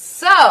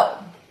 So,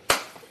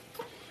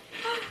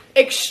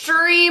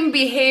 extreme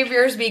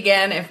behaviors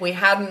begin if we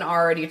hadn't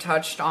already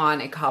touched on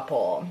a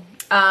couple.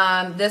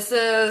 This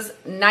is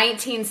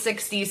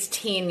 1960s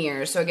teen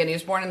years. So again, he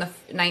was born in the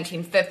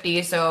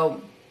 1950s,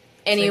 so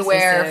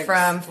anywhere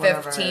from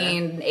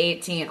 15,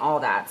 18,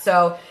 all that.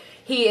 So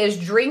he is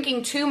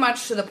drinking too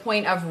much to the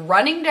point of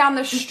running down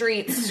the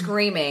street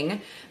screaming,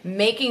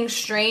 making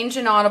strange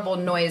inaudible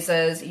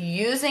noises,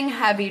 using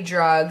heavy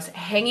drugs,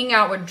 hanging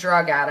out with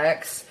drug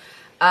addicts,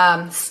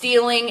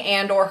 stealing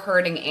and or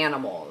hurting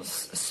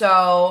animals.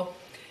 So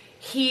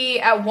he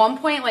at one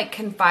point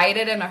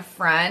confided in a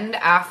friend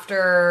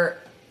after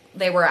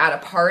they were at a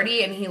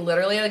party, and he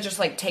literally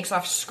just takes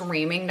off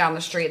screaming down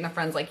the street, and the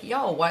friend's like,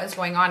 yo, what is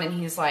going on? And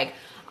he's like,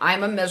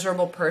 I'm a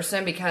miserable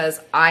person because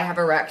I have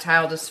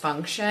erectile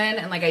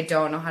dysfunction and I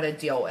don't know how to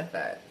deal with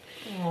it.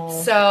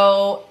 Aww.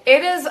 So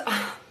it is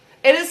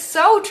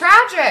so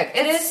tragic.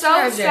 It is so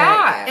tragic.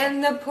 Sad.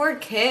 And the poor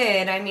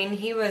kid,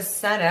 he was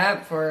set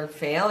up for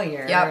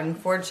failure. Yep.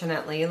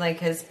 Unfortunately,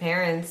 his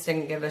parents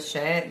didn't give a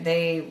shit.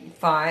 They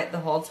fought the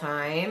whole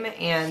time,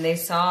 and they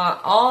saw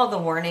all the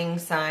warning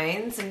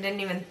signs and didn't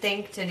even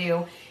think to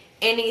do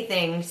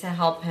anything to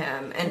help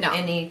him in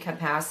any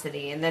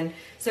capacity. And then,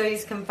 so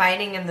he's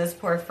confiding in this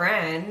poor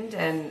friend,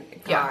 and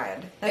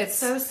God, that's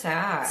so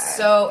sad.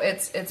 So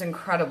it's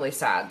incredibly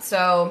sad.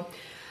 So,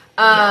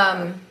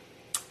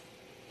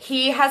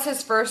 he has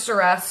his first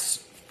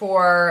arrest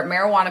for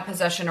marijuana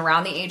possession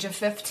around the age of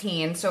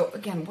 15. So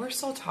again, we're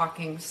still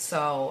talking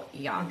so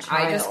young.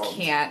 I just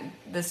can't,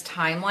 this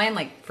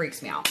timeline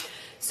freaks me out.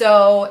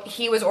 So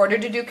he was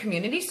ordered to do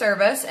community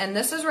service, and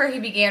this is where he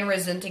began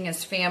resenting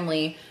his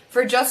family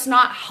for just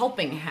not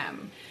helping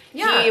him.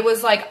 Yeah. He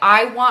was like,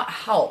 I want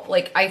help.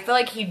 I feel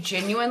like he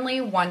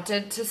genuinely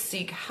wanted to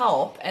seek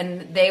help,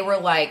 and they were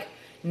like,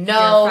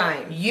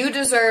 no, you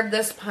deserve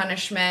this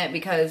punishment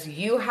because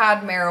you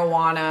had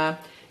marijuana.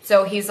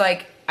 So he's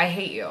like, I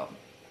hate you.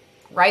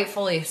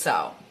 Rightfully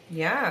so.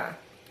 Yeah.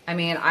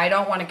 I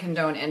don't want to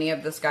condone any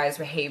of this guy's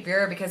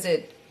behavior because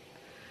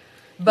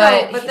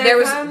But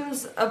there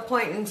comes a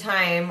point in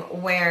time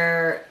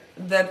where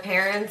the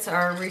parents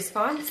are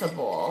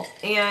responsible,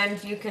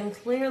 and you can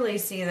clearly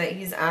see that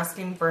he's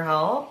asking for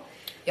help.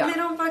 Yeah. And they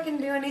don't fucking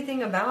do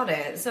anything about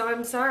it. So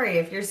I'm sorry,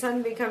 if your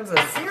son becomes a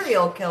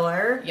serial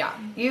killer,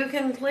 you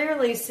can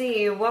clearly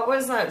see, what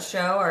was that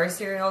show, Are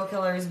Serial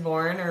Killers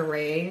Born or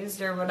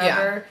Raised or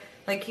whatever?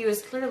 Yeah. Like, he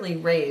was clearly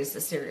raised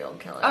a serial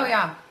killer. Oh,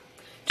 yeah.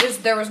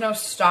 Just, there was no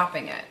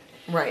stopping it.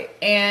 Right.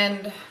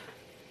 And,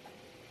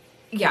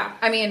 yeah,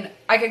 I mean,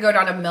 I could go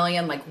down a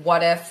million, like,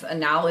 what-if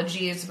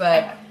analogies,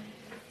 but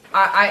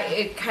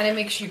it kind of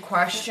makes you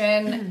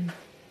question...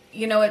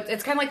 You know,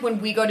 it's kind of like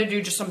when we go to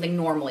do just something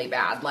normally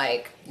bad,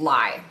 like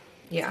lie.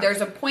 Yeah. There's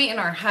a point in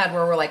our head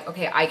where we're like,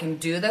 okay, I can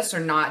do this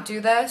or not do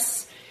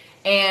this.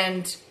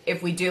 And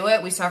if we do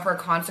it, we suffer a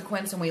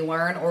consequence and we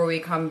learn, or we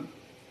become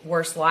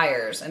worse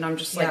liars. And I'm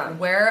just like,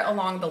 where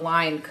along the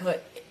line could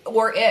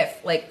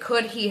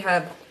he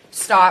have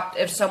stopped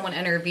if someone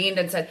intervened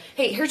and said,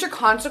 hey, here's your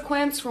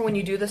consequence for when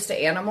you do this to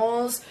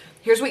animals.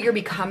 Here's what you're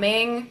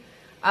becoming.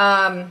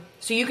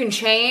 So you can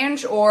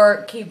change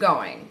or keep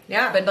going.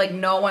 Yeah. But, like,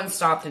 no one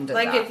stopped and did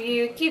that. Like, if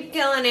you keep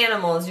killing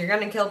animals, you're going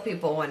to kill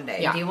people one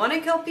day. Yeah. Do you want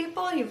to kill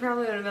people? You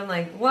probably would have been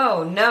like,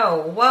 whoa,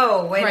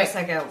 wait a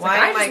second.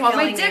 Why am I killing animals? I just want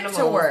my dick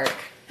to work.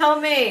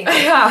 Help me.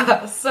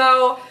 Yeah.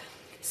 So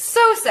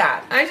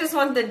sad. I just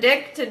want the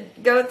dick to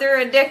go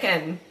through a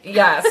dickin'.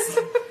 Yes.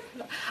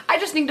 I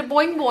just need to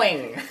boing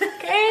boing.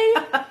 Okay?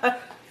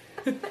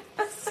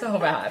 So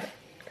bad.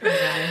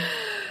 Okay.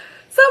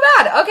 So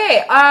bad.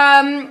 Okay,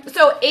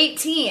 so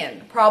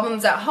 18.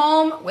 Problems at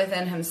home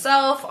within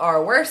himself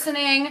are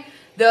worsening,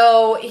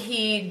 though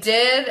he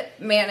did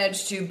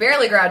manage to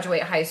barely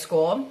graduate high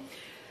school.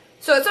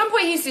 So at some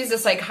point he sees a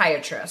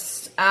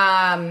psychiatrist.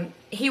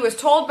 He was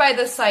told by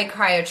the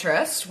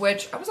psychiatrist,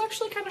 which I was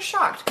actually kind of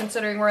shocked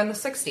considering we're in the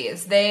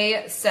 60s.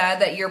 They said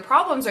that your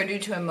problems are due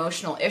to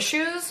emotional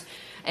issues,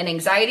 an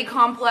anxiety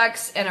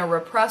complex, and a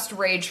repressed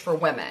rage for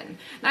women.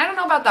 And I don't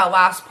know about that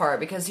last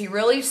part because he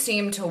really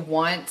seemed to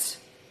want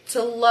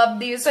to love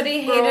these But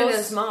he girls, hated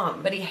his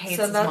mom. But he hates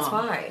his mom. So that's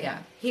why. Yeah.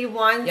 He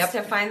wants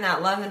to find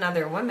that love in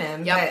other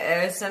women, but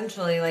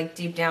essentially, like,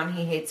 deep down,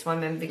 he hates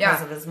women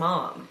because of his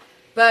mom.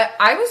 But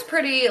I was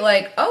pretty,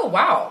 like, oh,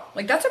 wow.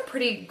 Like, that's a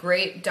pretty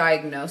great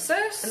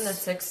diagnosis. In the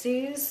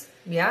 60s?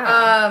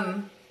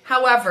 Yeah.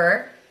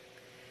 However,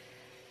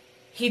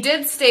 he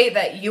did state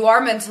that you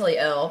are mentally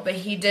ill, but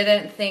he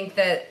didn't think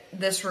that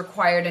this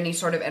required any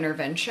sort of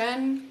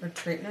intervention. Or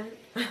treatment.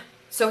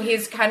 So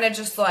he's kind of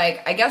just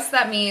like, I guess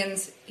that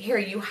means, here,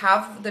 you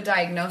have the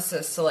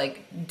diagnosis, so,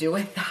 like, do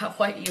with that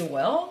what you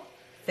will.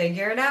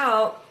 Figure it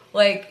out.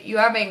 Like, you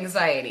have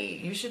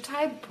anxiety. You should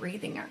try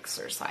breathing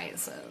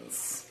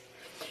exercises.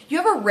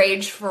 You have a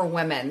rage for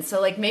women, so,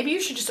 like, maybe you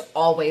should just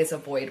always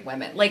avoid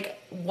women. Like,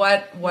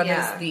 what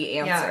is the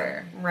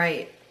answer? Yeah,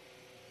 right.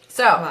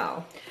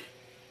 So,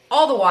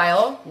 all the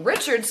while,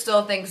 Richard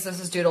still thinks this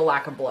is due to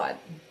lack of blood.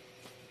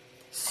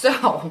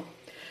 So...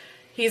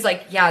 he's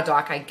like, yeah,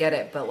 doc, I get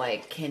it, but,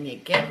 like, can you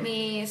get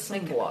me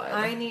some blood?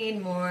 I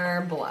need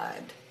more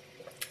blood.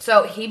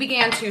 So he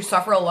began to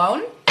suffer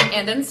alone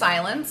and in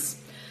silence,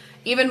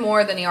 even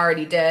more than he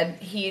already did.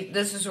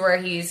 This is where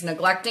he's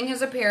neglecting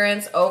his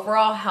appearance,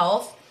 overall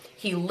health.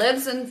 He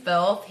lives in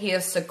filth. He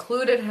has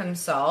secluded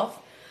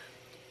himself.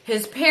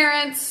 His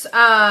parents,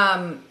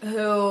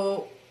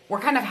 who were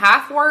kind of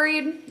half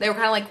worried, they were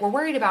kind of like, we're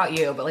worried about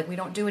you, but, like, we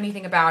don't do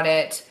anything about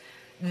it.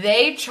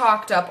 They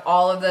chalked up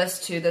all of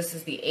this to, this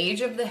is the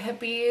age of the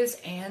hippies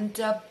and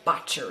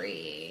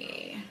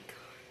debauchery.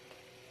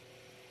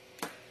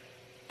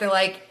 They're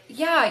like,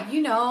 yeah,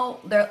 you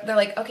know, they're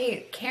like,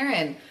 okay,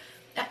 Karen,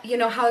 you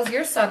know, how's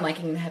your son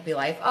liking the hippie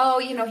life? Oh,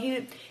 you know,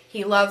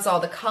 he loves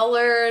all the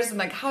colors. I'm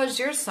like, how's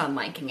your son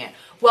liking it?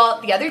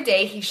 Well, the other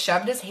day he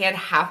shoved his hand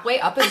halfway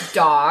up his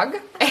dog.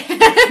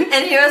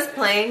 And he was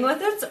playing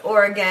with its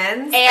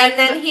organs. And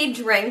then he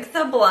drank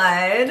the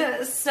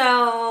blood.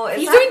 So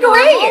he's doing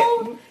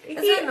normal? Great.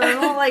 Is that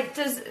normal? Like,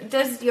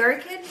 does your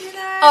kid do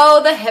that?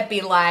 Oh, the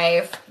hippie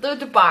life. The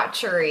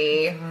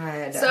debauchery.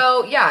 God.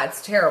 So, yeah,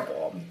 it's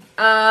terrible.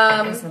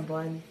 Some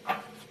blood.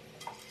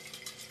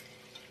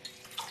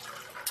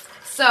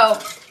 So...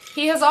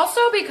 he has also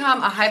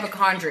become a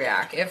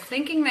hypochondriac. If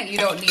thinking that you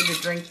don't need to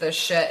drink this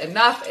shit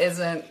enough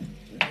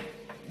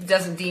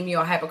doesn't deem you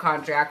a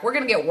hypochondriac, we're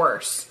going to get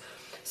worse.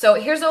 So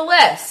here's a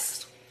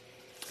list.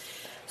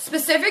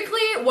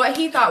 Specifically, what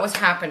he thought was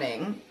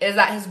happening is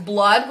that his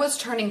blood was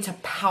turning to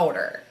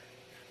powder.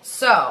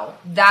 So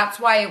that's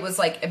why it was,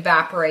 like,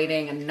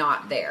 evaporating and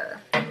not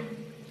there.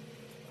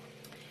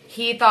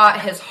 He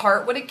thought his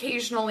heart would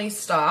occasionally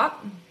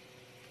stop.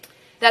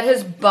 That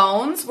his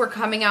bones were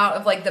coming out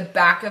of, like, the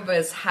back of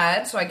his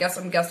head. So I'm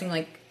guessing,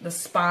 like, the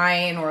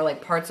spine or,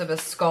 like, parts of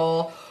his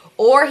skull.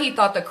 Or he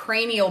thought the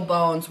cranial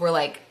bones were,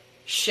 like,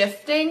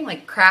 shifting,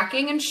 like,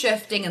 cracking and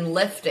shifting and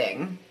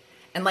lifting.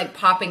 And, like,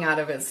 popping out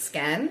of his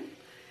skin.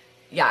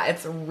 Yeah,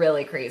 it's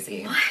really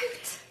crazy.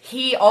 What?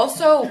 He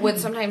also would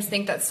sometimes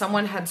think that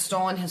someone had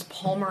stolen his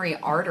pulmonary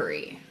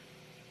artery.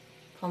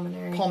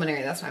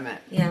 Pulmonary, that's what I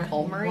meant. Yeah.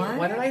 Pulmonary? What?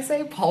 What did I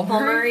say?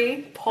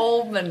 Pulmonary?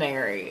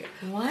 Pulmonary.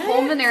 What?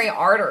 Pulmonary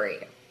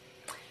artery.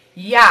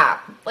 Yeah.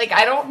 Like,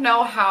 I don't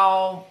know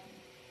how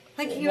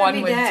Like you one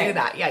would would be dead. do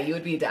that. Yeah, you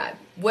would be dead.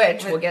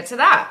 Which, we'll get to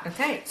that.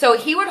 Okay. So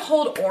he would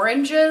hold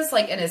oranges,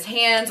 like, in his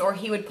hands, or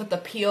he would put the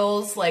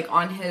peels, like,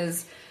 on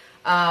his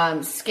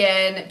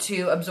skin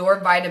to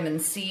absorb vitamin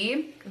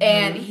C. Mm-hmm.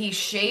 And he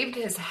shaved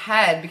his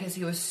head because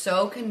he was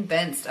so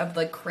convinced of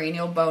the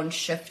cranial bone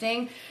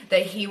shifting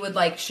that he would,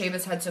 like, shave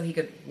his head so he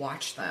could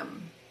watch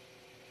them.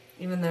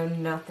 Even though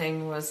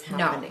nothing was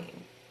happening.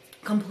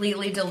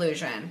 Completely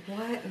delusion.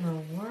 What in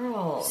the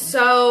world?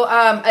 So,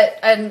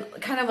 and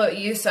kind of what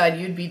you said,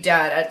 you'd be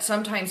dead.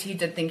 Sometimes he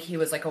did think he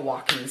was like a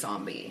walking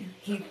zombie.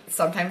 He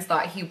sometimes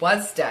thought he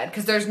was dead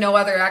because there's no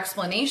other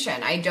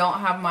explanation. I don't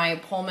have my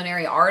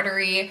pulmonary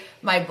artery.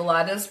 My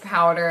blood is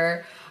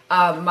powder.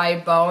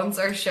 My bones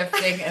are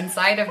shifting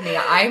inside of me.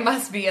 I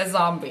must be a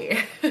zombie.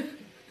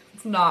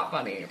 It's not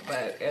funny,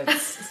 but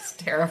it's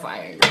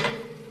terrifying.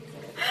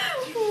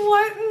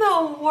 What in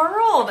the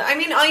world? I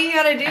mean, all you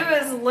gotta do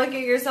is look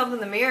at yourself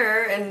in the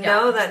mirror and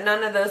know that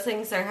none of those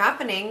things are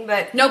happening,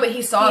 but... No, but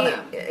he saw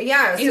them.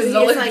 Yeah, so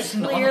he's like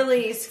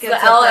clearly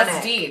schizophrenic. The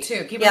LSD,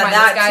 too. Keep in mind,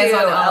 this guy's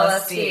on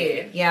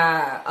LSD.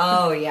 Yeah.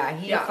 Oh, yeah.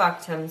 He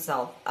fucked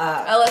himself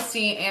up.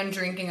 LSD and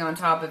drinking on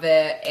top of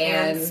it.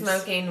 And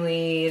smoking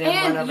weed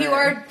and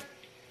whatever.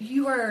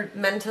 You are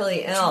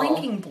mentally ill.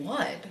 Drinking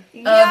blood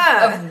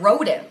of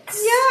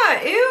rodents.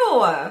 Yeah,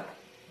 ew.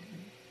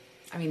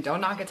 I mean,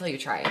 don't knock it till you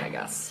try it, I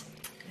guess.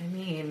 I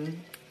mean...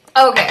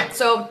 Okay,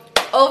 so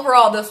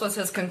overall, this was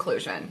his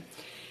conclusion.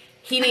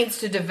 He needs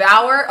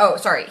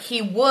to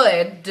he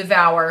would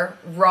devour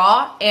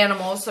raw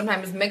animals,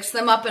 sometimes mix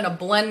them up in a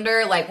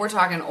blender, like we're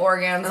talking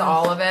organs,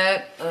 all of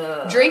it.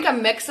 Drink a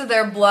mix of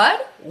their blood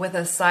with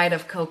a side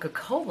of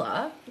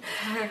Coca-Cola.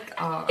 Heck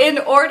off. In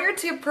order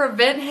to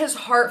prevent his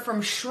heart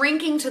from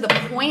shrinking to the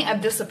point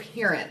of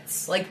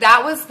disappearance. Like,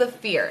 that was the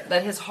fear,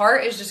 that his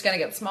heart is just going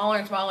to get smaller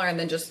and smaller and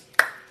then just...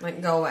 like,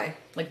 go away.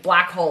 Like,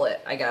 black hole it,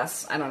 I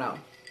guess. I don't know.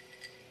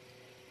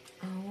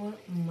 Oh,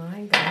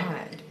 my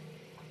God.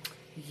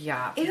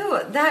 Yeah. Ew,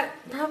 that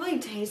probably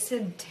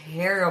tasted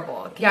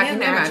terrible. Can you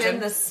imagine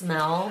the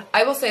smell?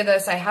 I will say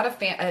this. I had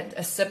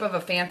a sip of a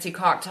fancy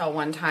cocktail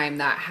one time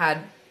that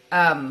had,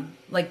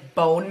 like,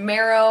 bone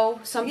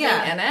marrow something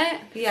in it.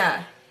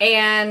 Yeah.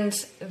 And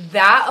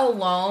that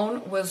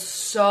alone was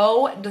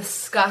so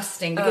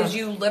disgusting because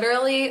you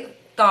literally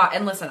thought,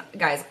 and listen,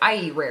 guys, I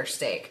eat rare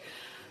steak.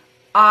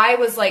 I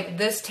was like,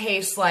 this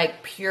tastes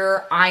like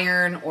pure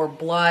iron or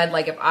blood.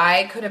 Like, if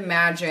I could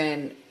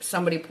imagine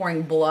somebody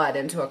pouring blood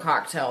into a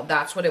cocktail,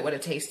 that's what it would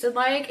have tasted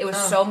like. It was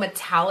so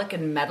metallic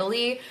and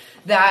metally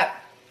that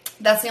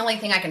that's the only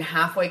thing I can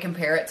halfway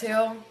compare it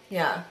to.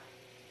 Yeah.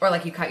 Or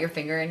like you cut your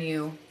finger and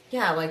you...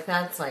 Yeah, like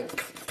that's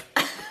like...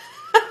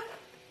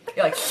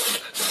 You're like...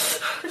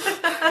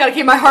 Gotta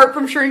keep my heart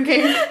from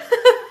shrinking.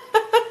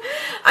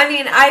 I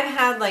mean, I've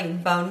had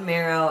like bone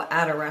marrow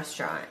at a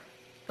restaurant.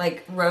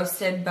 Like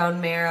roasted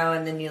bone marrow,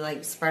 and then you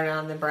like spread it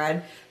on the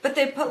bread. But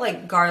they put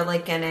like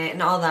garlic in it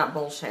and all that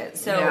bullshit.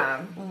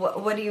 So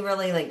what do you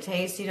really like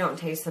taste? You don't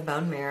taste the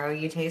bone marrow.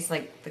 You taste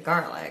like the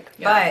garlic.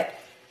 Yeah. But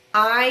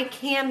I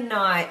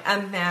cannot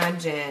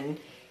imagine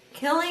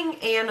killing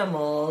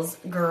animals,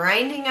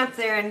 grinding up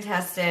their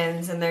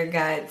intestines and their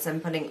guts,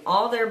 and putting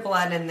all their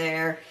blood in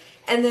there.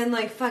 And then,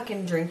 like,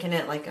 fucking drinking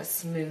it like a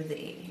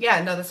smoothie.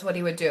 Yeah, no, that's what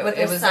he would do. With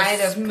a side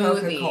of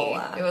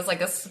Coca-Cola. It was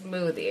like a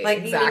smoothie.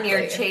 Like, even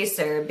your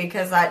chaser,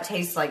 because that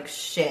tastes like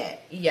shit.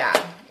 Yeah.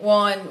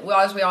 Well, and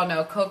as we all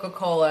know,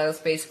 Coca-Cola is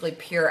basically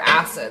pure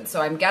acid.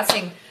 So I'm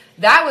guessing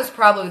that was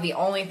probably the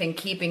only thing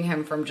keeping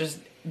him from just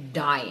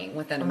dying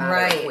within a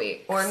matter of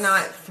weeks. Or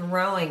not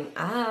throwing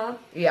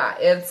up. Yeah,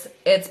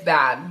 it's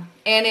bad.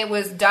 And it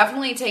was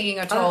definitely taking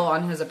a toll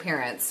on his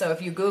appearance. So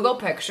if you Google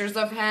pictures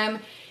of him...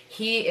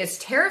 He is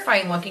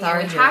terrifying looking. You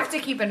have to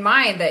keep in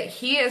mind that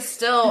he is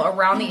still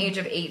around the age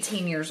of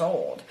 18 years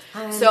old.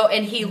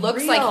 And he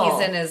looks like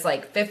he's in his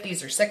like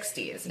 50s or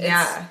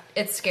 60s.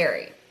 It's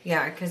scary.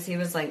 Yeah, because he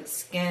was like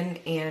skin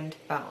and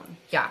bone.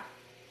 Yeah.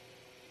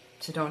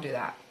 So don't do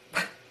that.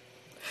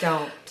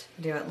 Don't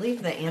do it.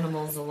 Leave the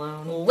animals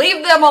alone.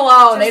 Leave them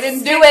alone. They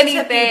didn't do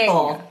anything.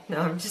 No,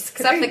 I'm just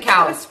kidding. Except the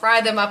cows.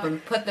 Fry them up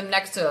and put them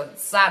next to a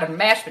side of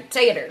mashed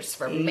potatoes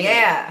for me.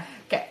 Yeah.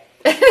 Okay.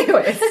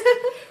 Anyways,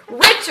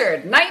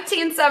 Richard,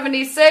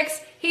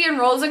 1976, he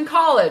enrolls in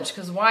college,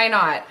 because why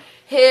not?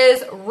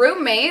 His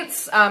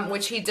roommates,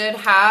 which he did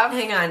have...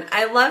 Hang on.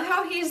 I love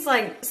how he's,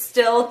 like,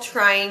 still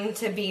trying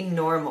to be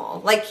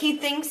normal. Like, he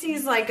thinks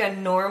he's, like, a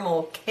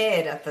normal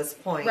kid at this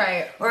point.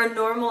 Right. Or a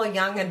normal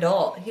young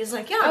adult. He's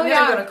like, I'm going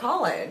to go to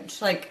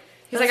college. Like,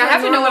 he's like, I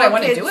have to know what I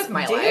want to do with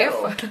my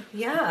life.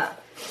 Yeah.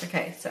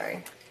 Okay,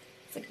 sorry.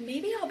 It's like,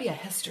 maybe I'll be a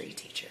history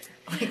teacher.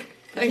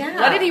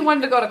 What did he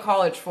want to go to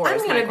college for? I'm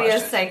going to be a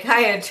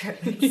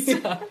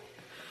psychiatrist.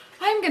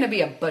 I'm going to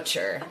be a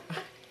butcher.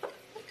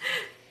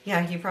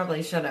 Yeah, he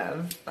probably should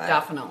have.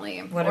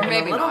 Definitely. Would have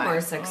been a little more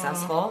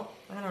successful.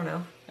 I don't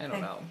know. I don't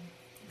know.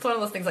 It's one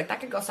of those things like that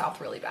could go south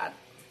really bad.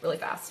 really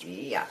fast.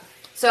 Yeah.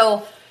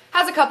 So,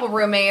 has a couple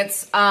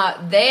roommates.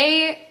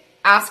 They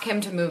ask him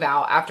to move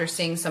out after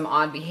seeing some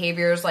odd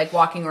behaviors like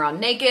walking around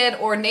naked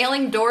or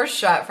nailing doors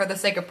shut for the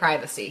sake of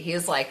privacy.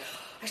 He's like,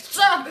 I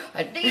suck,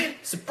 I need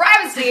some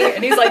privacy.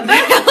 And he's like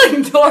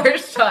nailing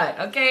doors shut,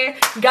 okay?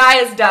 Guy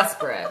is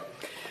desperate.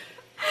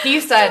 He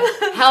said,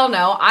 hell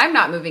no, I'm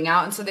not moving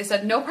out. And so they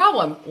said, no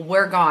problem,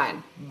 we're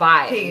gone.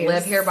 Bye. Peace.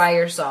 Live here by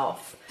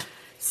yourself.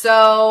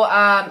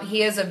 So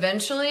he is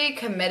eventually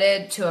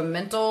committed to a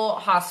mental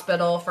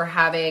hospital for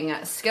having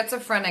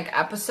schizophrenic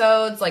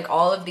episodes, like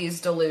all of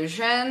these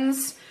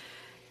delusions.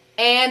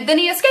 And then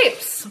he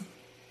escapes.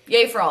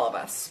 Yay for all of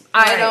us.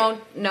 I Right.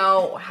 don't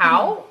know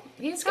how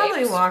he escapes.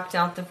 Probably walked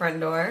out the front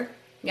door.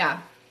 Yeah.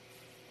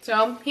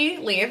 So he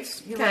leaves.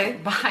 He's Okay.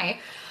 like, bye.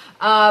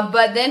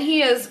 But then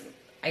he is,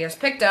 I guess,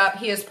 picked up.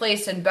 He is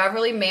placed in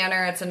Beverly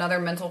Manor. It's another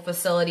mental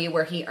facility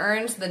where he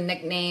earns the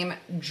nickname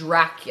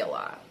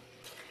Dracula.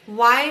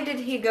 Why did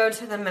he go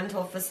to the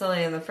mental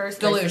facility in the first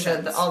place?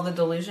 Delusions. All the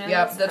delusions?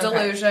 Yep, the Okay.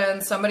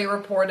 delusion. Somebody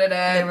reported it.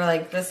 They were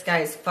like, this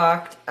guy's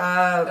fucked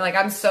up. Like,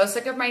 I'm so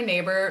sick of my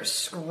neighbor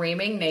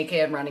screaming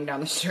naked running down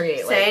the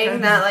street.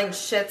 Saying that, like,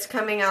 shit's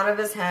coming out of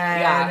his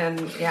head. Yeah.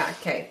 And, yeah,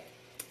 okay.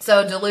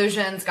 So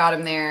delusions got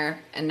him there,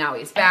 and now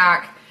he's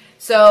back.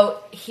 So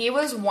he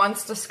was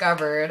once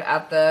discovered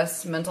at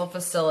this mental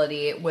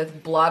facility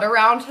with blood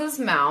around his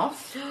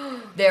mouth.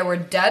 There were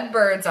dead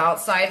birds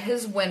outside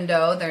his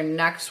window. Their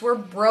necks were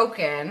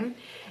broken.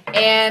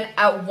 And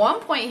at one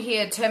point, he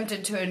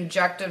attempted to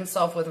inject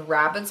himself with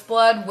rabbit's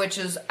blood, which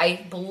is,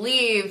 I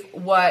believe,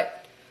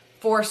 what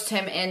forced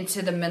him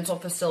into the mental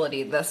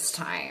facility this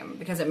time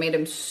because it made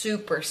him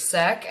super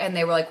sick. And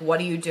they were like, what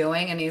are you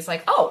doing? And he's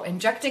like, oh,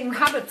 injecting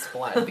rabbit's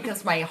blood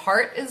because my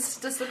heart is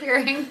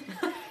disappearing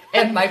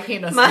and my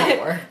penis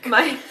won't work.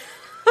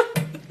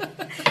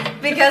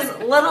 Because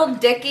little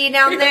Dickie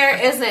down there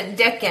isn't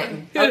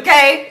dickin',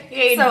 okay? He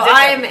ain't So dickin'.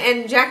 I'm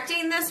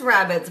injecting this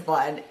rabbit's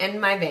blood in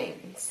my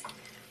veins.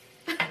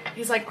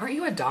 He's like, aren't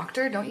you a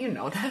doctor? Don't you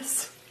know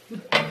this?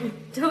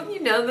 Don't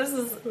you know this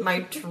is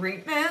my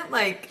treatment?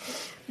 Like,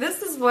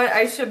 this is what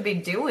I should be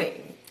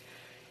doing.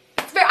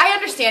 I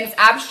understand it's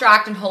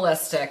abstract and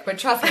holistic, but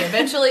trust me,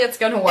 eventually it's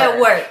going to work.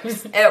 It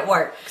works. It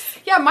works.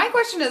 Yeah, my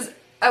question is,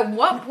 at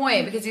what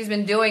point, because he's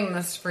been doing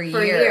this for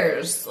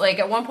years, like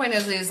at one point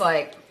is he's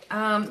like,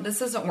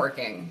 this isn't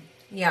working.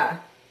 Yeah.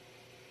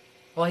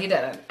 Well, he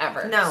didn't,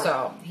 ever. No.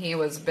 So he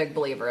was a big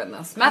believer in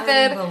this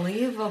method.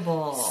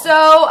 Unbelievable.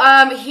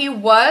 So he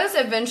was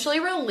eventually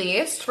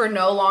released for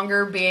no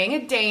longer being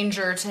a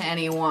danger to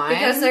anyone.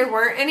 Because there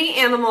weren't any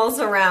animals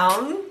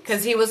around.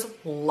 Because he was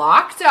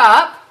locked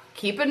up.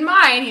 Keep in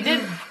mind, he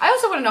did. I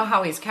also want to know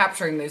how he's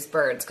capturing these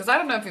birds because I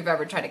don't know if you've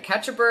ever tried to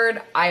catch a bird.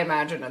 I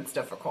imagine it's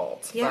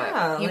difficult. Yeah,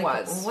 but he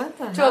like, was. what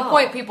the to a hell?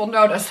 point, people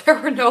noticed there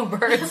were no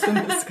birds in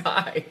the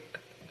sky.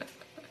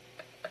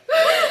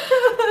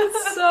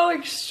 It's so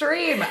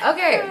extreme.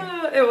 Okay,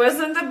 It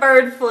wasn't the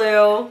bird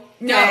flu.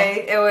 No.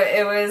 Okay,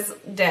 it was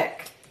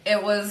Dick.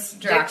 it was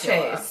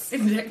Dracula. Chase.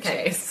 Dick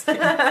Chase.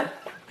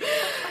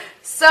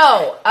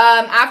 So,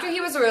 after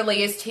he was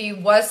released, he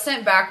was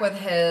sent back with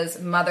his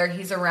mother.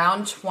 He's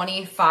around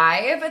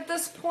 25 at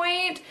this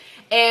point,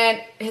 and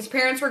his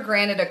parents were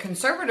granted a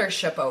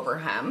conservatorship over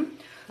him.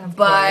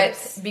 But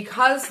course.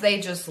 because they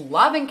just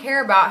love and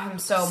care about him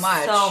so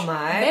much,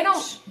 they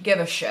don't give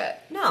a shit.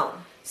 No.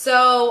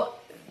 So,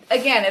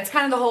 again, it's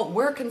kind of the whole,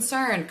 we're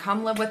concerned,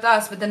 come live with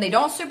us, but then they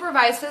don't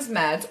supervise his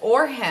meds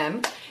or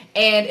him.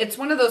 And it's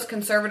one of those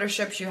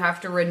conservatorships you have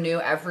to renew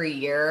every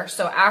year.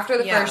 So after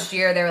the first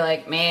year, they were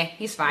like, meh,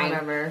 he's fine.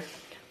 Whatever.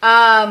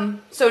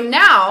 So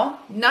now,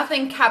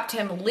 nothing kept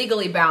him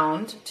legally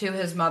bound to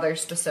his mother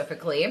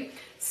specifically.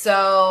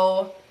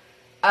 So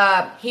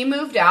he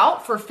moved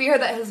out for fear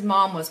that his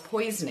mom was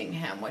poisoning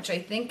him, which I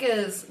think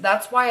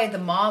that's why the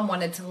mom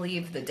wanted to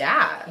leave the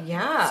dad.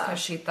 Yeah. Because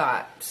she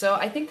thought. So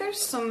I think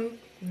there's some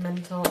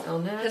Mental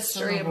illness.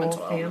 History in of the mental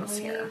whole illness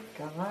family? here.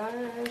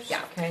 Gosh.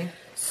 Yeah. Okay.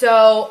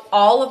 So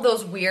all of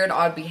those weird,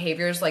 odd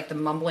behaviors, like the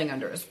mumbling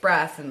under his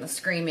breath and the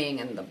screaming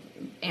and the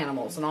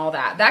animals and all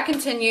that, that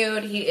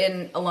continued.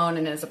 Alone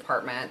in his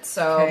apartment.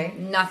 So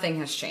nothing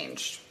has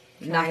changed.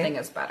 Nothing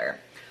is better.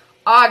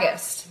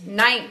 August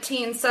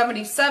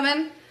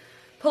 1977,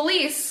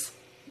 police,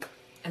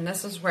 and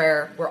this is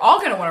where we're all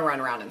going to want to run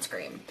around and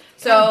scream.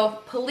 So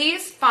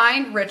police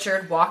find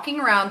Richard walking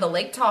around the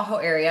Lake Tahoe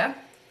area,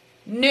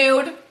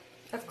 nude,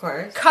 Of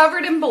course.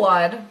 covered in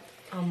blood,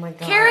 Oh my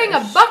god. carrying a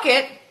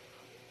bucket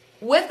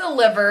with a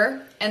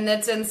liver, and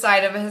that's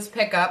inside of his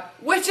pickup,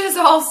 which is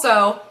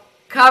also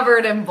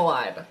covered in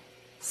blood.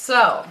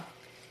 So,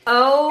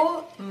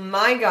 Oh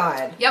my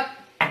god. yep.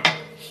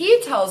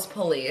 He tells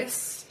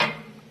police,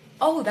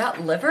 oh,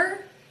 that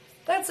liver?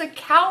 That's a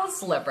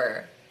cow's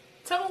liver.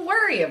 Don't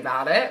worry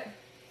about it.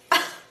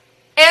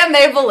 And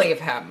they believe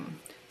him.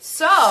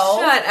 So,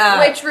 Shut up.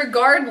 which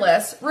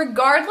regardless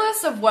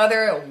of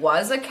whether it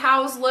was a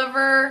cow's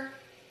liver,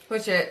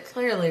 Which it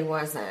clearly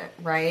wasn't,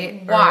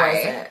 right? Or why?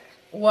 was it?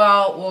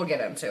 Well, we'll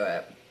get into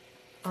it.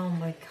 Oh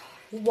my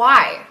god.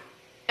 Why?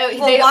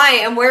 Well,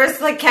 why? And where's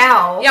the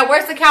cow? Yeah,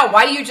 where's the cow?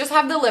 Why do you just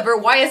have the liver?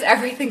 Why is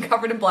everything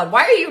covered in blood?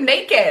 Why are you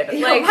naked?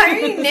 Like, why are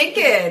you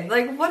naked?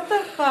 Like, what the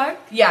fuck?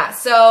 Yeah,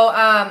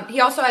 so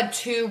he also had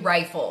 2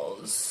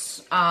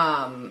 rifles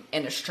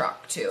in his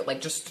truck too,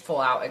 like just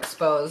full out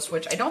exposed,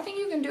 which I don't think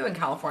you can do in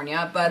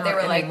California, but Not they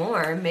were like,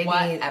 anymore. Maybe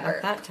whatever.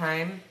 at that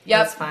time. Yep.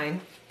 That's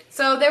fine.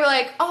 So they were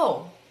like,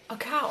 oh, a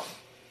cow.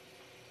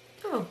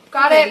 Oh,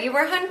 Got okay, it. You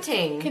were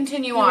hunting.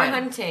 Continue you on. Were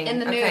hunting. In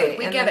the nude. Okay,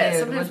 We in get the it. nude,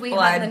 Sometimes with we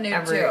blood hunt in the nude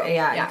everywhere. too.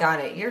 Yeah, got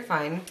it. You're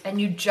fine. And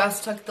you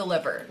just took the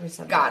liver. We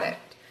said Got that. it.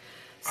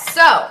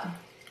 So,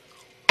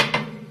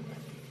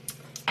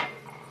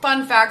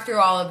 fun fact through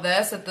all of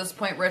this, at this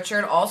point,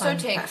 Richard also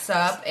takes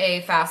up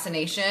a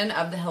fascination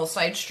of the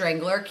Hillside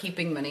Strangler,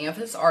 keeping many of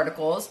his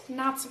articles.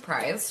 Not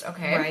surprised,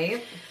 okay?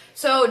 Right.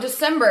 So,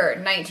 December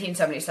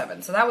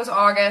 1977. So that was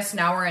August.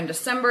 Now we're in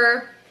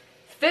December.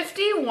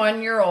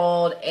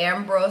 51-year-old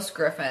Ambrose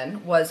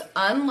Griffin was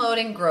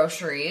unloading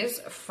groceries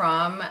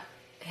from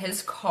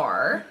his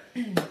car.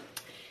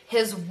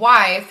 His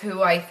wife,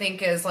 who I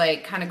think is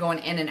like kind of going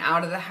in and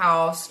out of the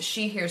house,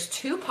 she hears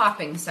 2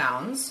 popping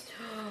sounds,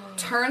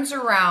 turns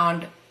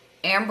around.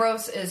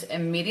 Ambrose is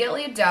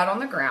immediately dead on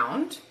the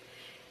ground.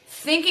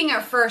 Thinking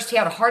at first he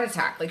had a heart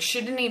attack. Like, she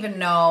didn't even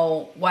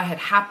know what had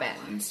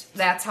happened.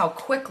 That's how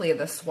quickly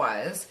this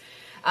was.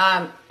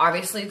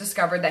 Obviously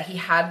discovered that he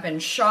had been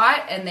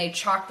shot, and they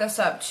chalked this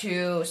up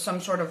to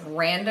some sort of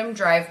random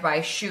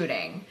drive-by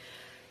shooting.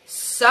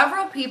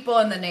 Several people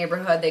in the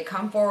neighborhood, they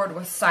come forward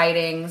with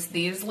sightings.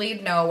 These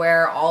lead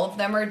nowhere. All of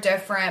them are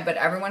different, but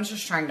everyone's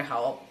just trying to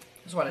help,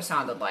 is what it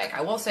sounded like.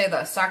 I will say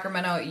the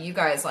Sacramento, you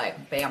guys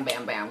like, bam,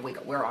 bam, bam,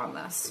 we're on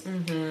this.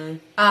 Mm-hmm.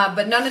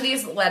 But none of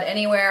these led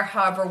anywhere.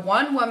 However,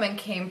 one woman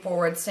came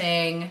forward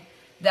saying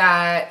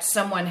that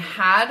someone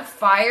had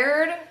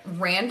fired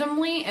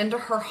randomly into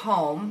her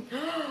home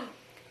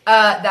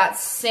that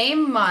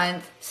same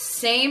month,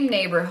 same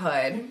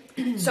neighborhood.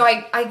 So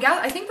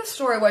I think the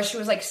story was she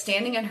was like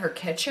standing in her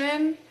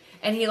kitchen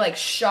and he like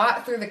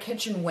shot through the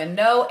kitchen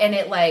window and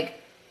it like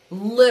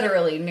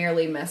literally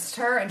nearly missed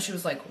her, and she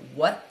was like,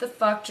 what the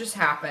fuck just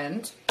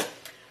happened?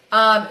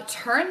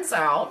 Turns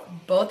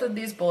out both of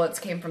these bullets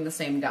came from the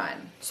same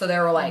gun. So they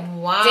were like,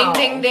 wow. Ding,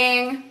 ding,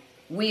 ding.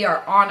 We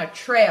are on a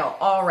trail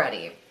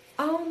already.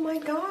 Oh my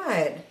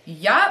god.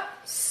 Yup.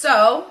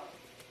 So,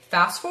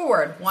 fast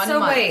forward 1 month. So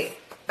wait.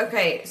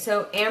 Okay,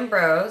 so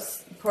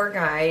Ambrose, poor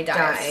guy,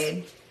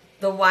 died.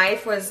 The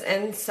wife was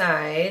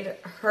inside,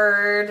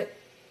 heard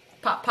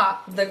Pop,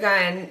 pop. the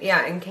gun,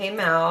 and came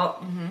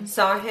out,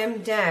 saw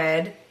him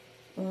dead.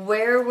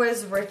 Where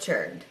was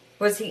Richard?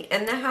 Was he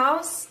in the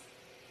house?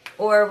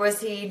 Or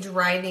was he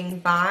driving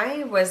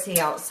by? Was he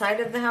outside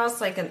of the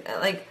house?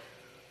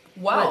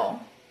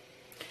 Well,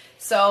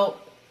 so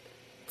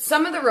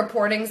some of the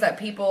reportings that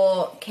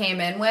people came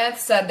in with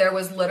said there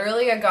was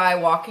literally a guy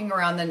walking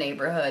around the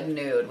neighborhood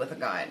nude with a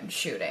gun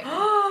shooting.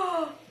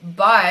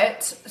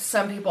 But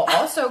some people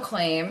also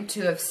claim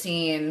to have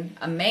seen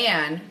a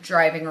man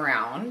driving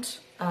around.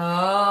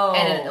 Oh.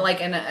 And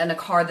in a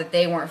car that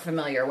they weren't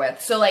familiar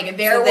with. So like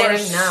there So they were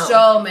didn't know.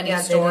 so many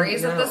Yeah, they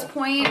stories didn't at this know.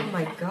 point. Oh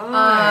my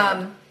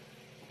god.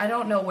 I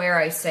don't know where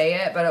I say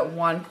it, but at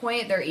one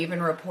point they're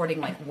even reporting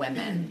like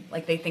women,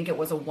 like they think it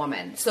was a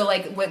woman. So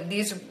like what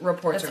these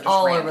reports It's are just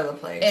all random. over the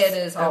place. It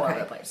is all Okay. over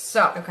the place.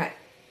 So Okay.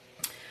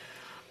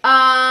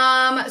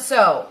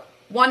 So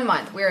 1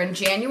 month. We're in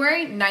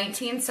January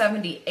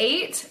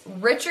 1978.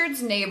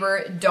 Richard's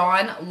neighbor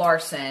Dawn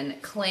Larson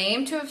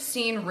claimed to have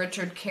seen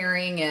Richard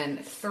carrying in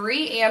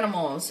 3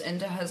 animals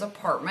into his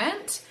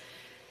apartment.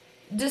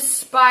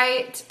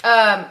 Despite,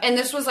 and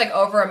this was like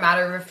over a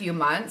matter of a few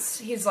months,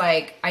 he's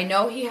like, I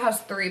know he has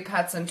 3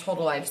 pets in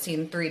total. I've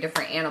seen 3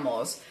 different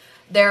animals.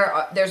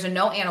 There's a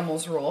no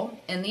animals rule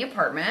in the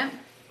apartment,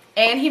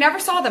 and he never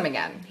saw them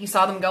again. He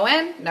saw them go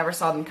in, never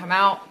saw them come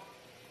out.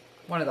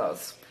 One of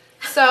those.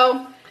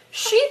 So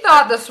she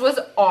thought this was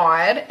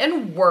odd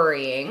and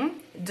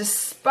worrying,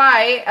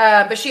 despite,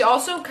 but she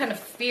also kind of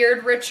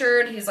feared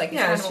Richard. He's like,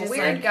 he's kind of a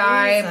weird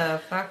guy.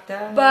 He's fucked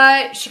up.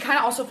 But she kind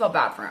of also felt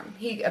bad for him.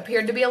 He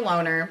appeared to be a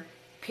loner.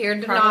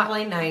 Appeared to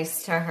Probably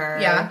nice to her.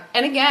 Yeah.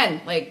 And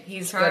again, like,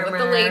 he's good with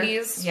the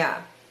ladies.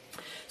 Yeah.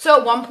 So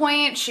at one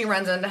point, she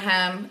runs into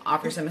him,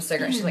 offers him a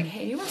cigarette. She's like,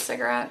 hey, you want a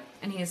cigarette?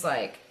 And he's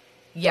like,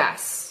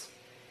 yes.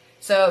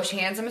 So she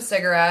hands him a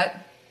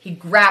cigarette. He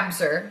grabs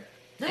her.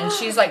 And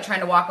she's like trying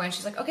to walk away. And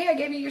she's like, okay, I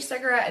gave you your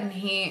cigarette. And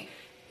he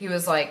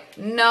was like,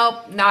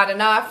 nope, not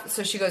enough.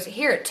 So she goes,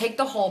 here, take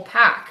the whole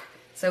pack.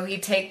 So he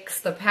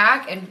takes the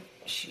pack and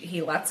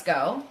he lets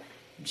go.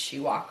 And she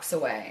walks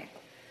away.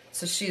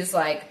 So she's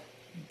like,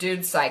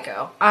 dude,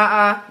 psycho.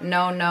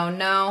 No.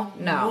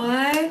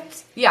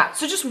 What? Yeah,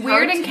 so just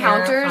weird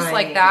encounters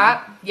like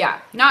that. Yeah,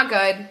 not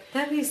good.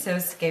 That'd be so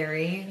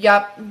scary.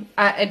 Yep.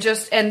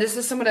 And this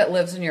is someone that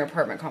lives in your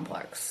apartment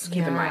complex.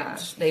 Keep in mind.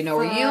 They know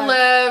where you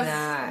live.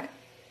 That.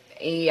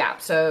 Yeah,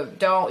 so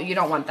you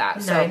don't want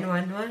that. So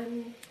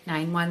 911.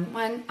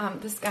 911.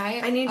 This guy.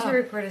 I need to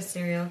report a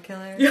serial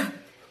killer. Yeah.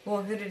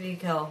 Well, who did he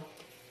kill?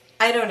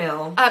 I don't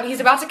know. He's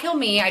about to kill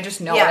me. I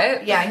just know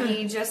it. Yeah,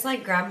 he just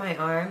like grabbed my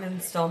arm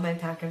and stole my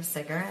pack of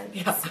cigarettes.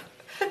 Yeah.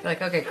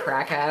 Like, okay,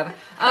 crackhead.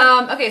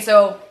 Okay,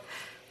 so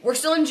we're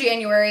still in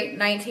January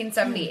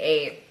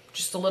 1978,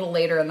 just a little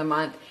later in the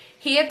month.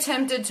 He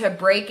attempted to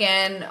break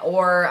in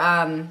or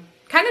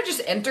kind of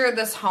just enter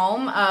this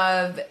home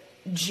of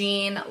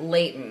Jean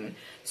Layton.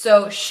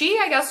 So she,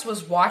 I guess,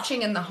 was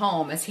watching in the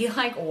home as he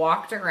like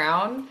walked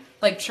around,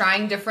 like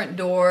trying different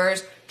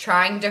doors,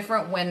 trying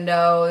different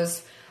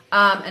windows,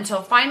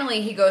 until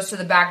finally he goes to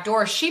the back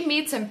door. She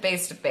meets him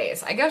face to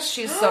face. I guess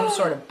she's some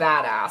sort of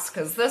badass,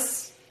 because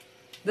this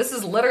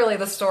is literally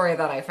the story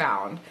that I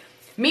found.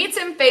 Meets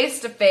him face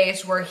to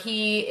face where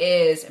he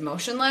is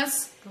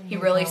emotionless. He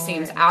really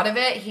seems out of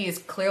it. He's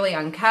clearly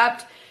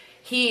unkept.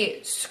 He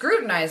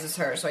scrutinizes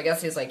her, so I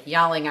guess he's like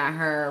yelling at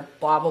her,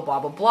 blah, blah, blah,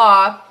 blah,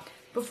 blah,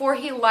 before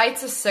he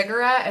lights a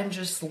cigarette and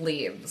just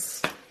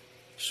leaves.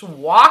 Just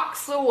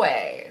walks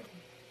away.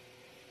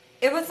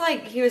 It was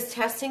like he was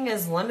testing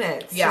his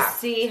limits Yeah. to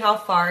see how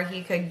far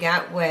he could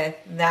get with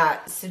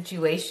that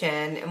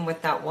situation and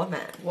with that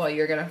woman. Well,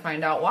 you're going to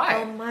find out why.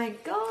 Oh my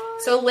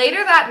god. So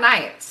later that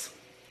night,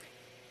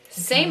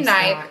 same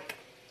night, back.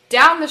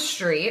 down the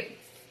street,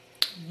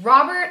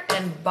 Robert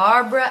and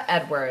Barbara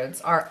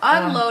Edwards are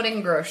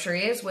unloading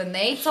groceries when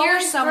they hear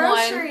always someone.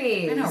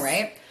 groceries. I know,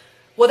 right?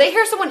 Well, they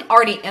hear someone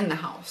already in the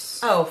house.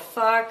 Oh,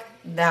 fuck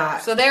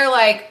that. So they're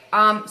like,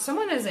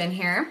 someone is in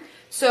here.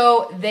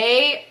 So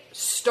they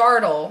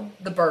startle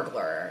the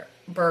burglar,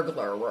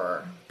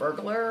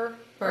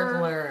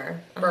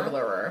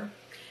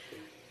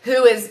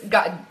 who is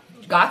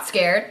got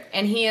scared,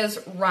 and he is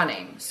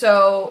running.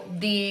 So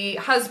the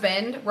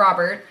husband,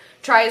 Robert,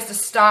 tries to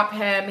stop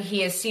him.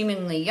 He is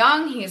seemingly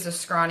young. He is a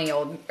scrawny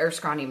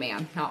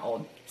man, not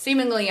old.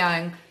 Seemingly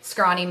young,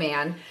 scrawny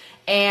man.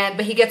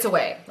 But he gets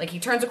away. Like, he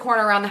turns a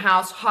corner around the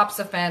house, hops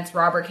a fence.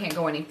 Robert can't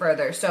go any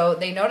further. So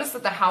they notice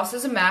that the house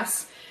is a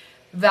mess.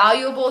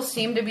 Valuables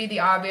seem to be the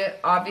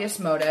obvious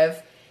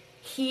motive.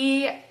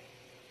 He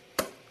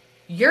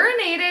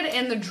urinated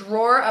in the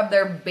drawer of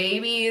their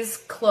baby's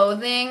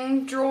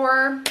clothing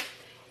drawer.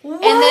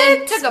 What? And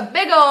then took a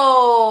big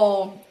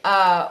old,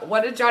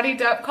 what did Johnny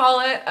Depp call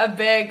it? A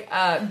big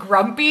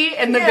grumpy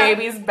in the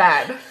baby's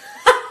bed.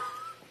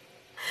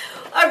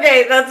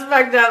 Okay, that's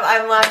fucked up.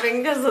 I'm laughing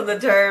because of the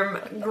term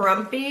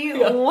grumpy.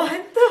 Yeah.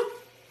 What the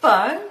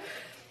fuck?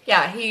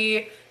 Yeah,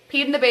 he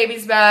peed in the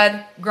baby's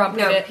bed,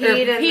 grumpied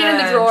Peed in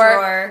the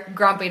drawer,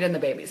 grumpied in the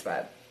baby's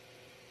bed.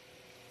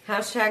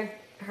 Hashtag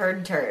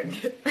herd turd.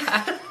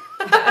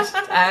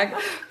 Hashtag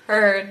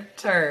herd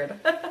turd.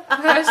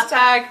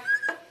 Hashtag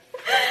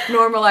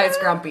normalize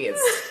grumpies.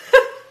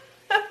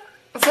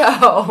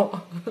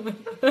 So,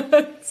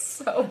 it's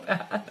so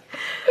bad.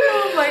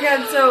 Oh my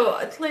god,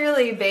 so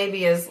clearly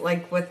baby is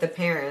like with the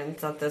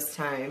parents at this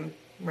time,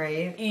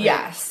 right? Like,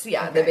 Yes,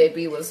 yeah, okay. the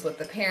baby was with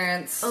the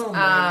parents. Oh my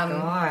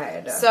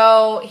god.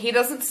 So he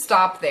doesn't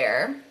stop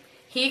there.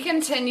 He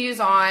continues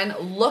on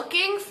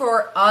looking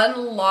for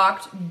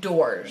unlocked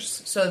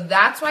doors. So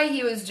that's why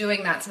he was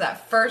doing that to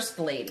that first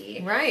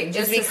lady. Right, Is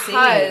just to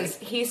because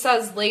see. he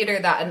says later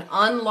that an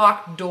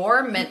unlocked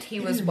door meant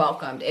he was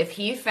welcomed. If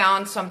he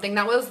found something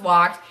that was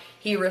locked,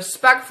 he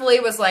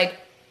respectfully was like,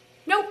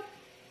 nope,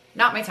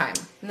 not my time.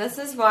 This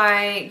is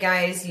why,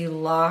 guys, you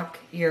lock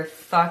your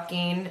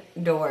fucking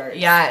doors.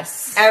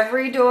 Yes.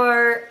 Every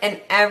door and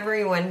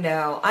every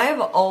window. I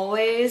have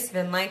always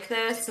been like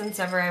this since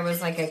ever I was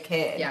like a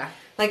kid. Yeah.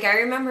 Like, I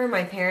remember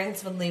my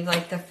parents would leave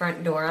like the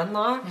front door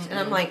unlocked, and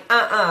I'm like,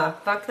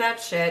 fuck that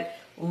shit.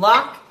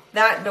 Lock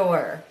that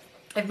door.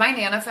 If my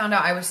Nana found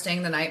out I was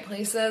staying the night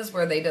places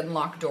where they didn't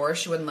lock doors,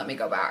 she wouldn't let me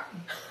go back.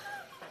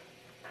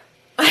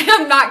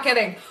 I'm not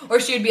kidding. Or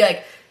she'd be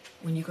like,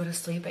 when you go to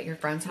sleep at your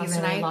friend's house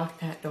better tonight, lock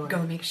that door.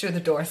 go make sure the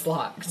door's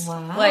locked.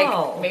 Wow.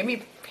 Like, made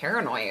me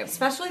paranoid.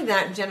 Especially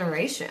that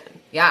generation.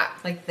 Yeah.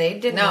 Like, they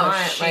did No,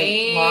 not,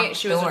 she lock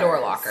was a door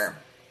doors. locker.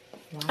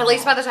 Wow. At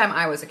least by the time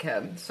I was a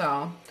kid.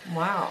 So,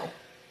 Wow.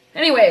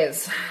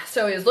 anyways,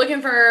 so he was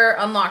looking for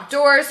unlocked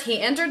doors.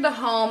 He entered the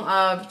home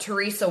of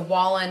Teresa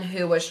Wallen,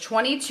 who was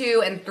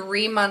 22 and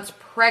 3 months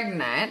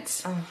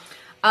pregnant.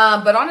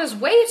 But on his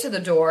way to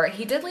the door,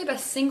 he did leave a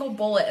single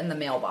bullet in the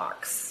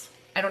mailbox.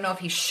 I don't know if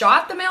he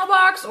shot the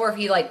mailbox or if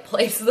he like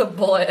placed the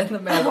bullet in the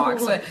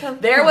mailbox.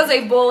 But there was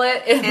a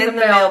bullet in the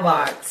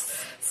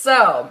mailbox.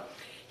 So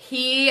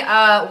he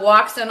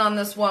walks in on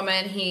this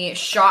woman. He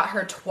shot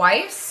her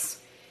twice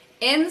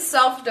in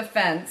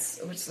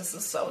self-defense, which this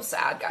is so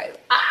sad, guys.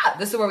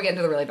 This is where we get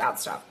into the really bad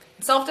stuff.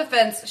 In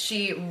self-defense,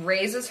 she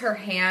raises her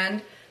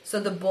hand so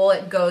the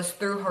bullet goes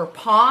through her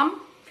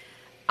palm,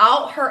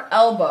 out her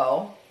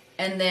elbow,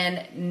 and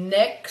then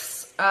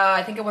nicks,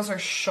 I think it was her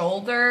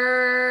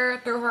shoulder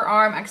through her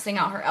arm, exiting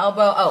out her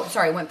elbow. Oh,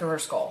 sorry, went through her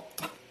skull.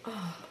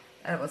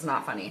 That was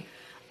not funny.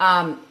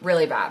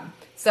 Really bad.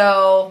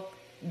 So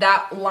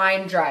that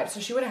line drive. So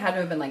she would have had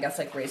to have been, I guess,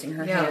 like raising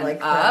her hand like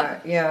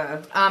up. that.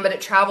 Yeah. But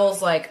it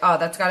travels like,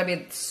 that's got to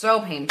be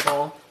so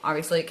painful.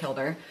 Obviously, it killed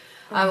her.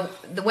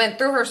 Went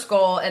through her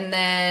skull, and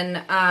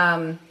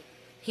then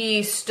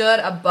he stood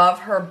above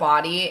her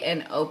body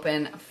and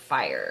open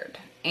fired.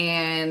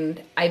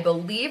 And I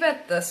believe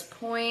at this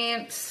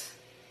point,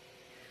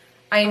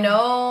 I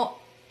know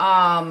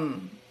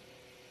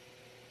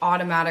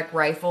automatic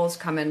rifles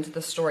come into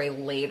the story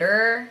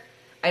later.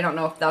 I don't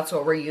know if that's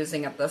what we're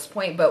using at this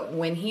point, but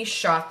when he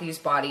shot these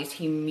bodies,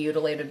 he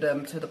mutilated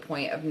them to the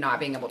point of not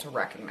being able to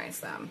recognize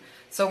them.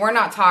 So we're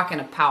not talking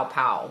a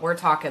pow-pow. We're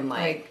talking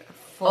like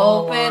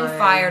open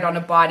fired on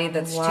a body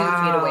that's 2 feet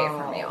away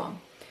from you.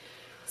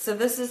 So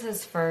this is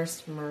his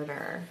first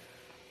murder.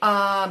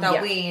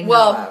 We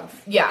know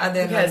of. Yeah,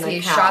 other because than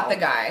he cow. shot the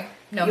guy.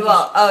 No,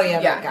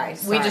 that guy.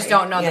 We just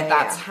don't know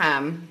that's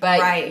him. But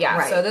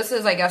right. So this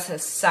is, I guess,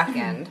 his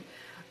second.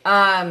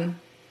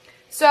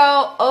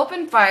 So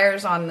open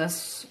fires on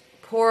this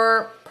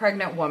poor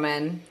pregnant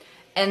woman,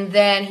 and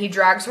then he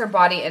drags her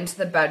body into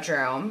the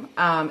bedroom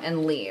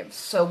and leaves.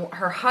 So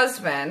her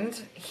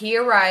husband, he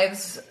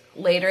arrives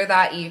later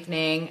that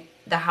evening.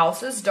 The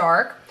house is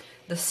dark.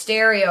 The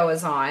stereo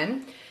is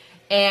on.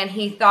 And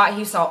he thought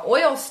he saw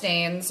oil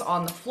stains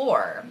on the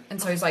floor. And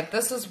so he's like,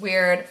 this is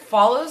weird.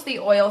 Follows the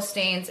oil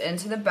stains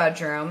into the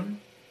bedroom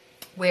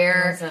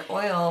where... It wasn't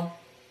oil.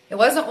 It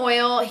wasn't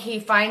oil. He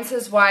finds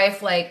his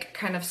wife, like,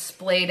 kind of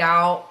splayed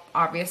out,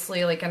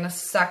 obviously, like, in a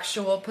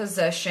sexual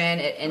position.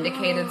 It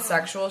indicated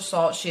sexual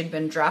assault. She had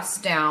been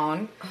dressed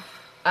down.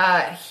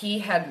 He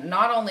had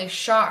not only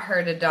shot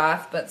her to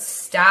death, but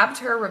stabbed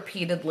her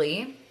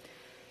repeatedly.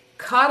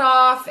 Cut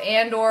off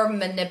and or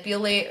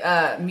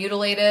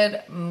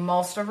mutilated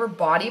most of her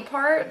body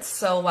parts.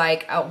 So,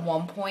 like, at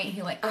one point,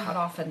 he, like, cut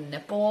off a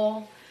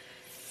nipple.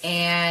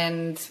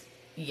 And,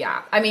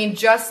 yeah. I mean,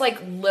 just,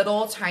 like,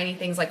 little tiny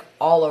things, like,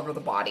 all over the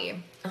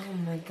body. Oh,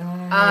 my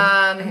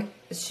God.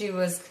 She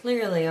was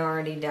clearly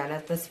already dead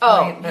at this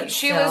point. But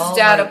she was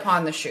dead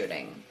upon the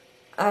shooting.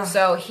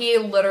 So, he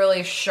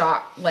literally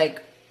shot,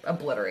 like,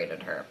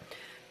 obliterated her.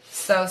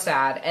 So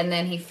sad. And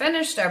then he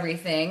finished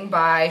everything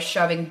by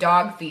shoving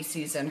dog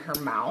feces in her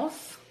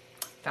mouth.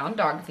 Found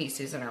dog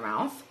feces in her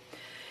mouth.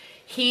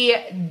 He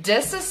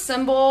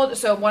disassembled.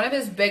 So one of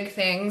his big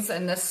things,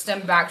 and this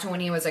stemmed back to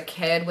when he was a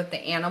kid with the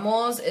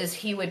animals, is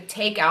he would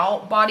take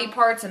out body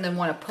parts and then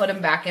want to put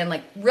them back in.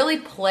 Like really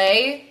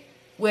play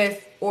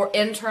with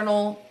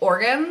internal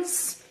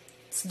organs.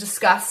 It's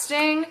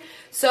disgusting.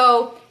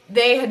 So...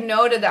 they had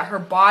noted that her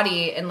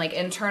body and like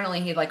internally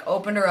he'd like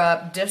opened her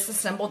up,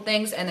 disassembled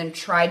things, and then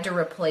tried to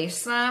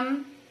replace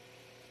them.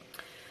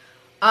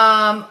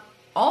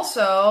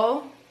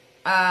 Also,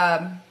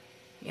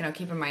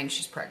 keep in mind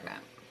she's pregnant.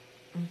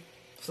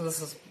 So this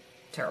is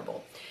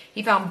terrible.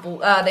 They found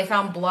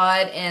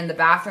blood in the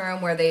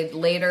bathroom where they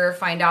later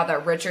find out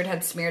that Richard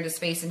had smeared his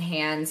face and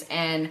hands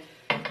and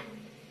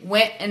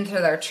went into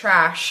their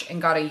trash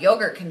and got a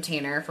yogurt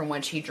container from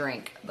which he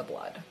drank the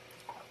blood.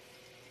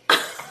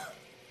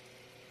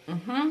 What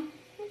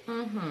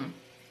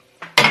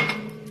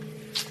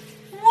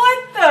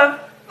the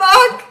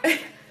fuck?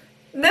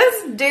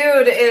 This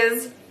dude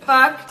is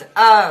fucked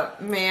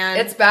up, man.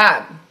 It's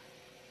bad.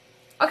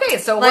 Okay,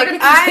 so like we're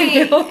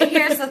gonna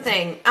here's the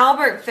thing.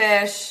 Albert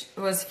Fish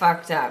was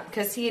fucked up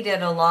because he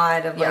did a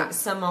lot of like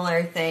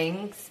similar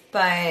things,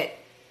 but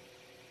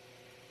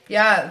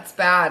yeah, it's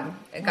bad,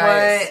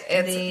 guys.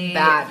 It's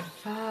bad.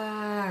 Fuck.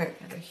 I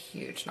have a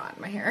huge knot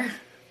in my hair.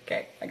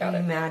 Okay, I got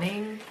it.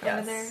 Matting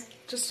over there?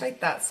 Just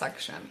like that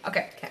section.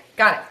 Okay,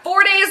 got it.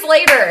 4 days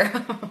later,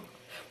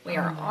 we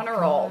are on a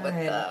roll with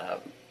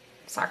the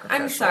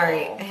sacrificial. I'm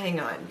sorry.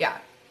 Hang on. Yeah.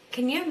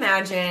 Can you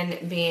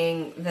imagine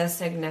being the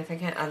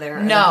significant other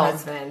of a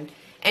husband,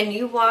 and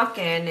you walk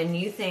in and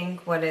you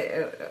think what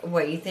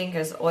you think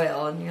is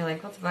oil, and you're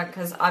like, what the fuck?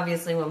 Because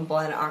obviously when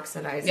blood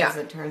oxidizes,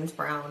 it turns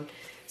brown.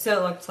 So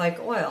it looks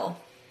like oil.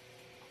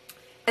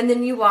 And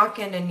then you walk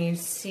in and you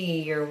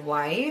see your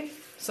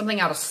wife. Something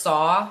out of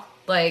Saw,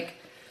 but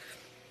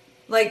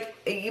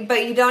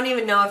you don't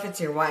even know if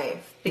it's your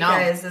wife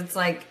because it's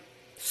like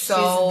she's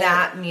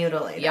that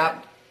mutilated.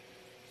 Yep.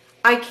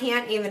 I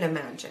can't even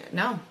imagine.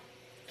 No.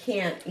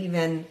 Can't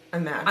even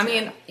imagine. I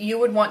mean, you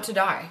would want to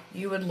die.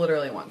 You would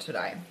literally want to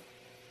die.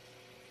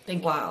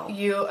 Wow.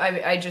 You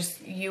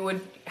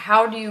would,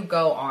 how do you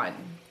go on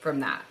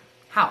from that?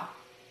 How?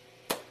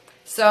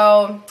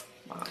 So,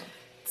 wow.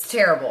 It's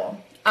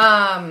terrible.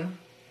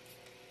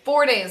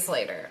 4 days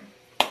later,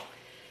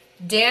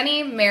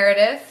 Danny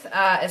Meredith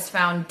is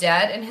found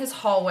dead in his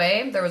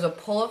hallway. There was a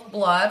pool of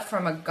blood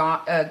from a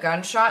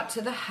gunshot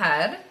to the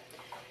head.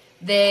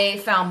 They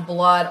found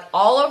blood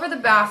all over the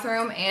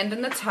bathroom and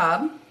in the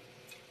tub.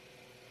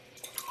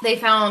 They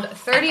found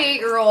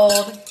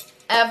 38-year-old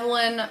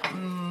Evelyn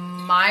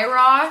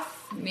Miroth.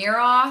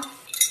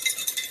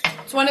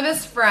 It's one of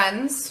his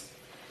friends.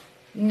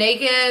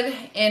 Naked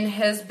in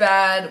his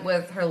bed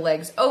with her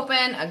legs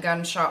open, a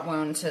gunshot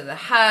wound to the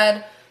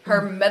head.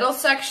 Her middle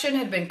section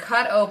had been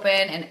cut open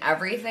and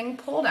everything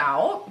pulled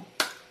out.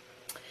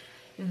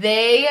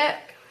 They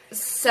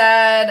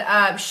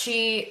said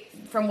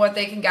from what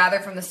they can gather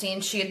from the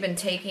scene, she had been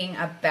taking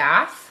a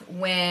bath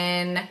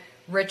when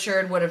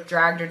Richard would have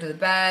dragged her to the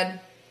bed,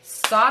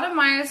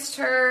 sodomized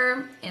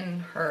her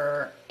in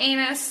her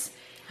anus,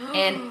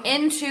 and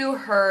into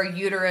her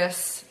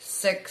uterus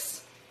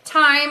 6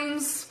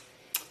 times.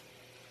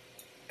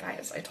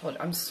 Guys, I told you,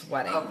 I'm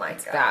sweating. Oh my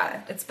it's God.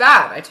 bad. It's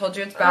bad. I told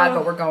you it's bad, Oh.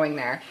 but we're going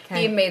there.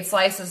 Okay. He made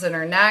slices in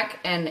her neck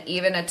and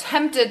even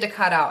attempted to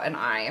cut out an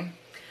eye.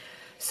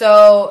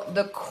 So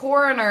the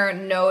coroner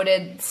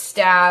noted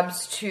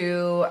stabs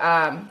to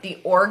the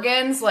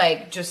organs,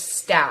 like just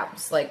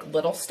stabs, like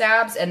little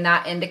stabs, and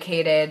that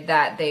indicated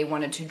that they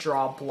wanted to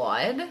draw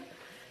blood.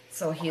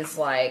 So he's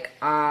like,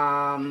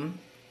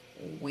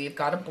 we've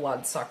got a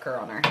bloodsucker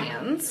on our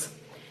hands.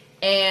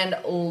 And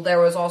there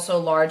was also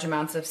large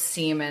amounts of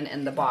semen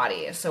in the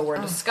body. So we're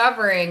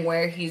discovering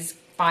where His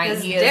he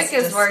has dick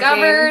is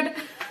discovered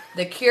working.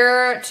 the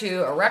cure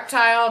to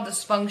erectile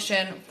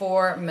dysfunction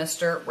for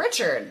Mr.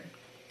 Richard.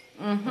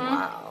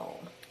 Wow.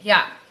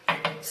 Yeah.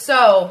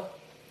 So,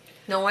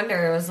 No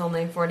wonder it was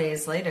only 4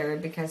 days later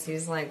because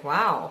he's like,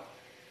 wow,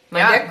 my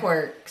Yeah. dick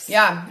works.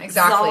 yeah, This is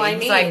exactly. all I He's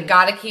need. like,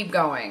 gotta keep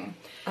going.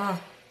 Ugh.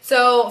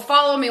 So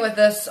follow me with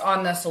this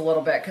on this a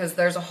little bit because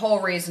there's a whole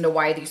reason to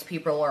why these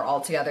people are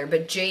all together.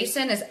 But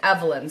Jason is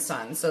Evelyn's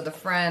son, so the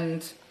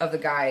friend of the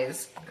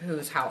guys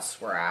whose house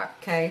we're at.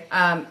 Okay.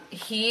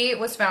 He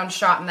was found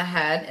shot in the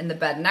head in the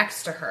bed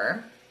next to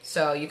her.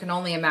 So you can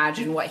only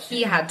imagine what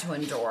he had to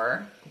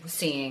endure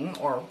seeing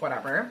or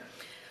whatever.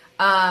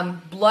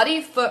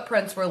 Bloody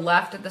footprints were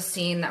left at the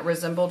scene that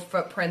resembled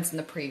footprints in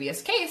the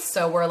previous case.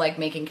 So we're like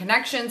making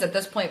connections. At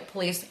this point,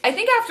 police, I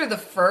think after the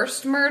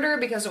first murder,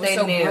 because it was They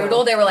so knew.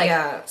 brutal, they were like,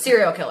 Yeah.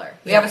 serial killer.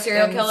 We Yeah, have a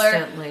serial killer.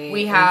 instantly,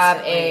 We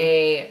have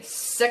a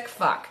sick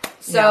fuck.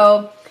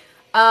 So,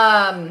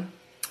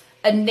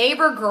 a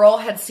neighbor girl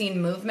had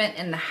seen movement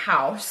in the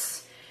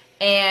house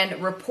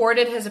and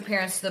reported his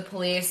appearance to the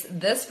police.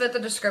 This fit the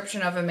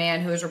description of a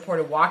man who was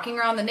reported walking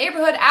around the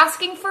neighborhood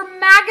asking for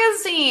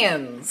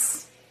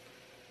magazines.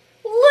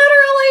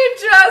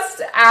 Literally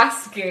just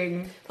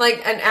asking.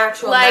 Like an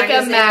actual Like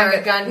magazine or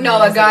a gun No,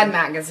 magazine? a gun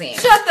magazine.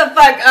 Shut the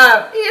fuck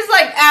up. He's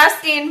like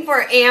asking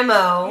for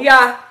ammo.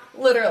 Yeah,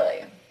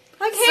 literally.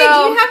 Like, hey,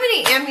 So- do you have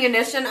any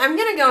ammunition? I'm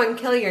gonna go and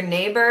kill your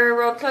neighbor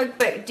real quick,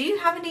 but do you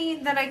have any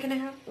that I can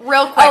have?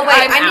 Real quick. Oh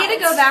wait, I'm I need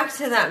to out. go back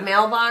to that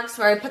mailbox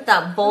where I put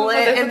that bullet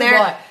They put in the there.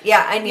 bullet.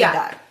 Yeah, I need Yeah.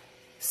 that.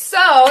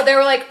 So they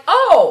were like,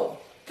 oh,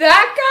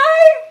 that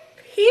guy?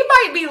 He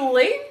might be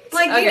linked?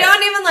 Like, Okay. you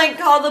don't even like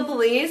call the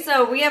police.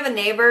 So we have a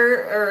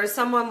neighbor or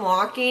someone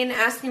walking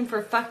asking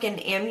for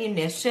fucking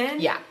ammunition.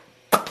 Yeah.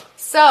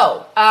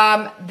 So,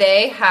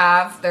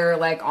 they're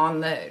like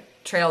on the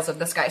trails of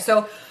this guy.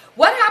 So,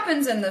 what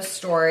happens in this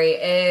story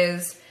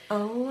is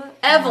Oh, my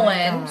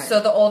Evelyn, God. so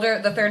the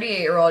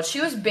 38-year-old, she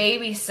was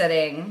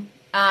babysitting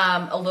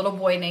a little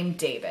boy named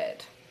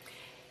David.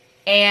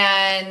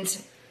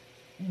 And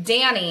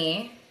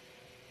Danny,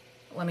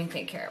 let me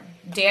think here.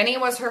 Danny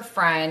was her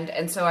friend,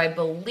 and so I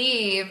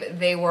believe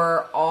they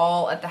were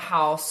all at the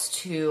house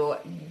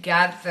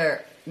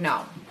together.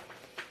 No.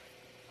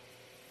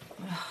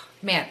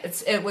 Man,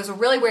 it was a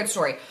really weird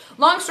story.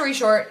 Long story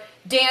short,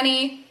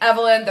 Danny,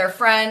 Evelyn, they're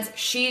friends.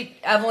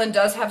 Evelyn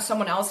does have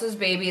someone else's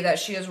baby that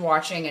she is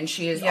watching, and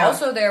she is Yeah.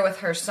 also there with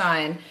her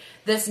son.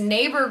 This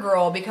neighbor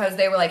girl, because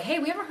they were like, hey,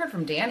 we haven't heard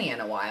from Danny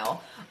in a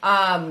while.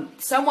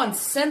 Someone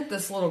sent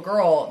this little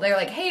girl. They're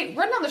like, hey,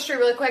 run down the street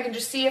really quick and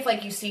just see if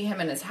like you see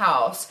him in his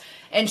house.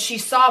 And she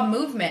saw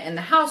movement in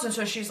the house, and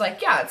so she's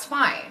like, yeah, it's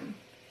fine.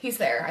 He's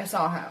there. I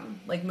saw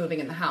him like moving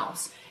in the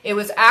house. It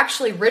was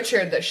actually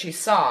Richard that she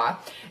saw.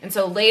 And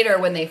so later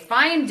when they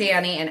find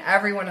Danny and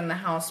everyone in the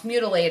house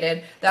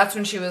mutilated, that's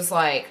when she was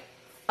like,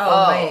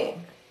 Oh, wait.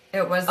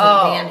 It wasn't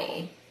Oh.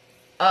 Danny.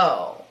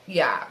 oh,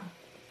 yeah.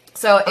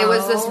 So it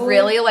was this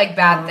really like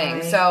bad thing.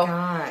 My So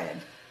God.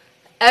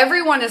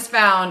 everyone is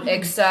found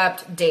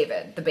except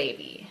David, the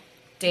baby.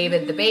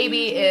 David, the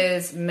baby,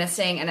 is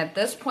missing. And at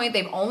this point,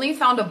 they've only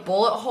found a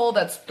bullet hole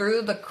that's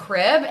through the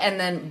crib and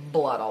then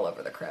blood all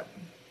over the crib.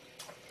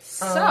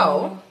 So,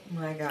 Oh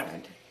my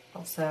God.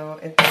 Also,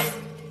 it's.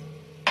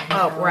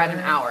 we're at an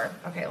hour.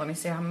 Okay, let me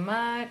see how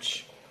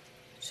much.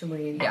 Should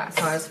we Yes.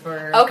 pause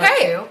for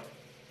Okay. part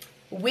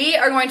We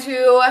are going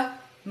to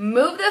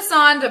move this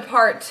on to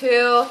part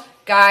 2.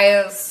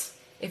 Guys,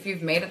 if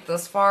you've made it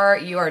this far,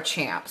 you are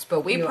champs.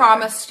 But we You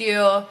promised you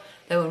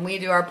that when we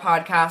do our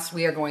podcast,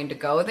 we are going to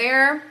go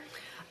there.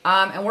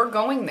 And we're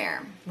going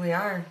there. 2? We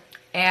are.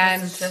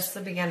 And This is just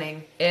the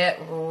beginning. it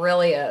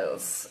really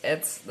is.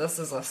 This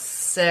is a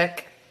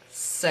sick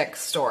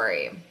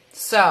story.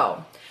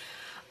 So,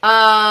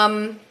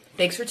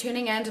 thanks for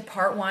tuning in to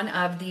part 1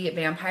 of The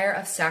Vampire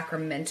of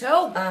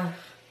Sacramento.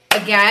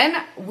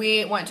 Again,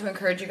 we want to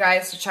encourage you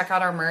guys to check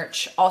out our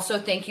merch. Also,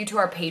 thank you to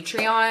our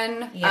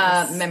Patreon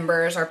Yes.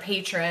 members, our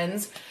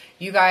patrons.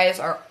 You guys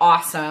are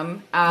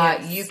awesome.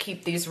 Yes. You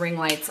keep these ring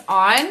lights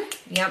on.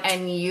 Yep.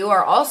 And you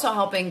are also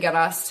helping get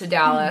us to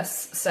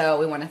Dallas. So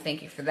we want to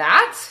thank you for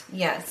that.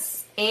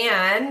 Yes.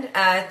 And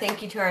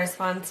thank you to our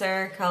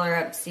sponsor, Color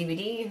Up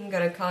CBD. You can go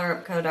to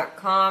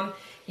colorupco.com.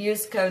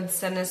 Use code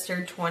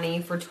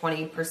SINISTER20 for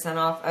 20%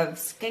 off of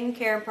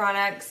skincare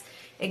products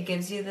It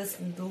gives you this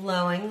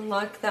glowing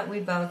look that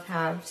we both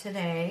have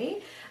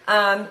today.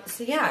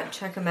 So yeah,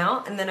 check them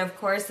out. And then of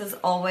course, as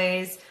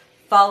always,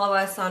 follow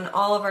us on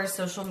all of our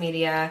social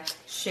media,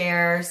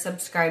 share,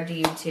 subscribe to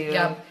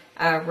YouTube,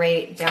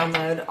 rate,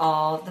 download,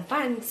 all the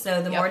fun.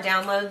 So the more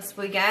downloads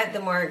we get, the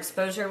more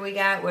exposure we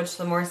get, which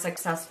the more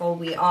successful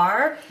we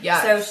are.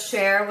 Yes. So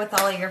share with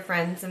all of your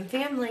friends and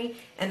family.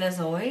 And as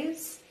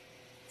always,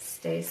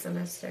 stay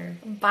sinister.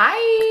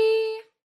 Bye.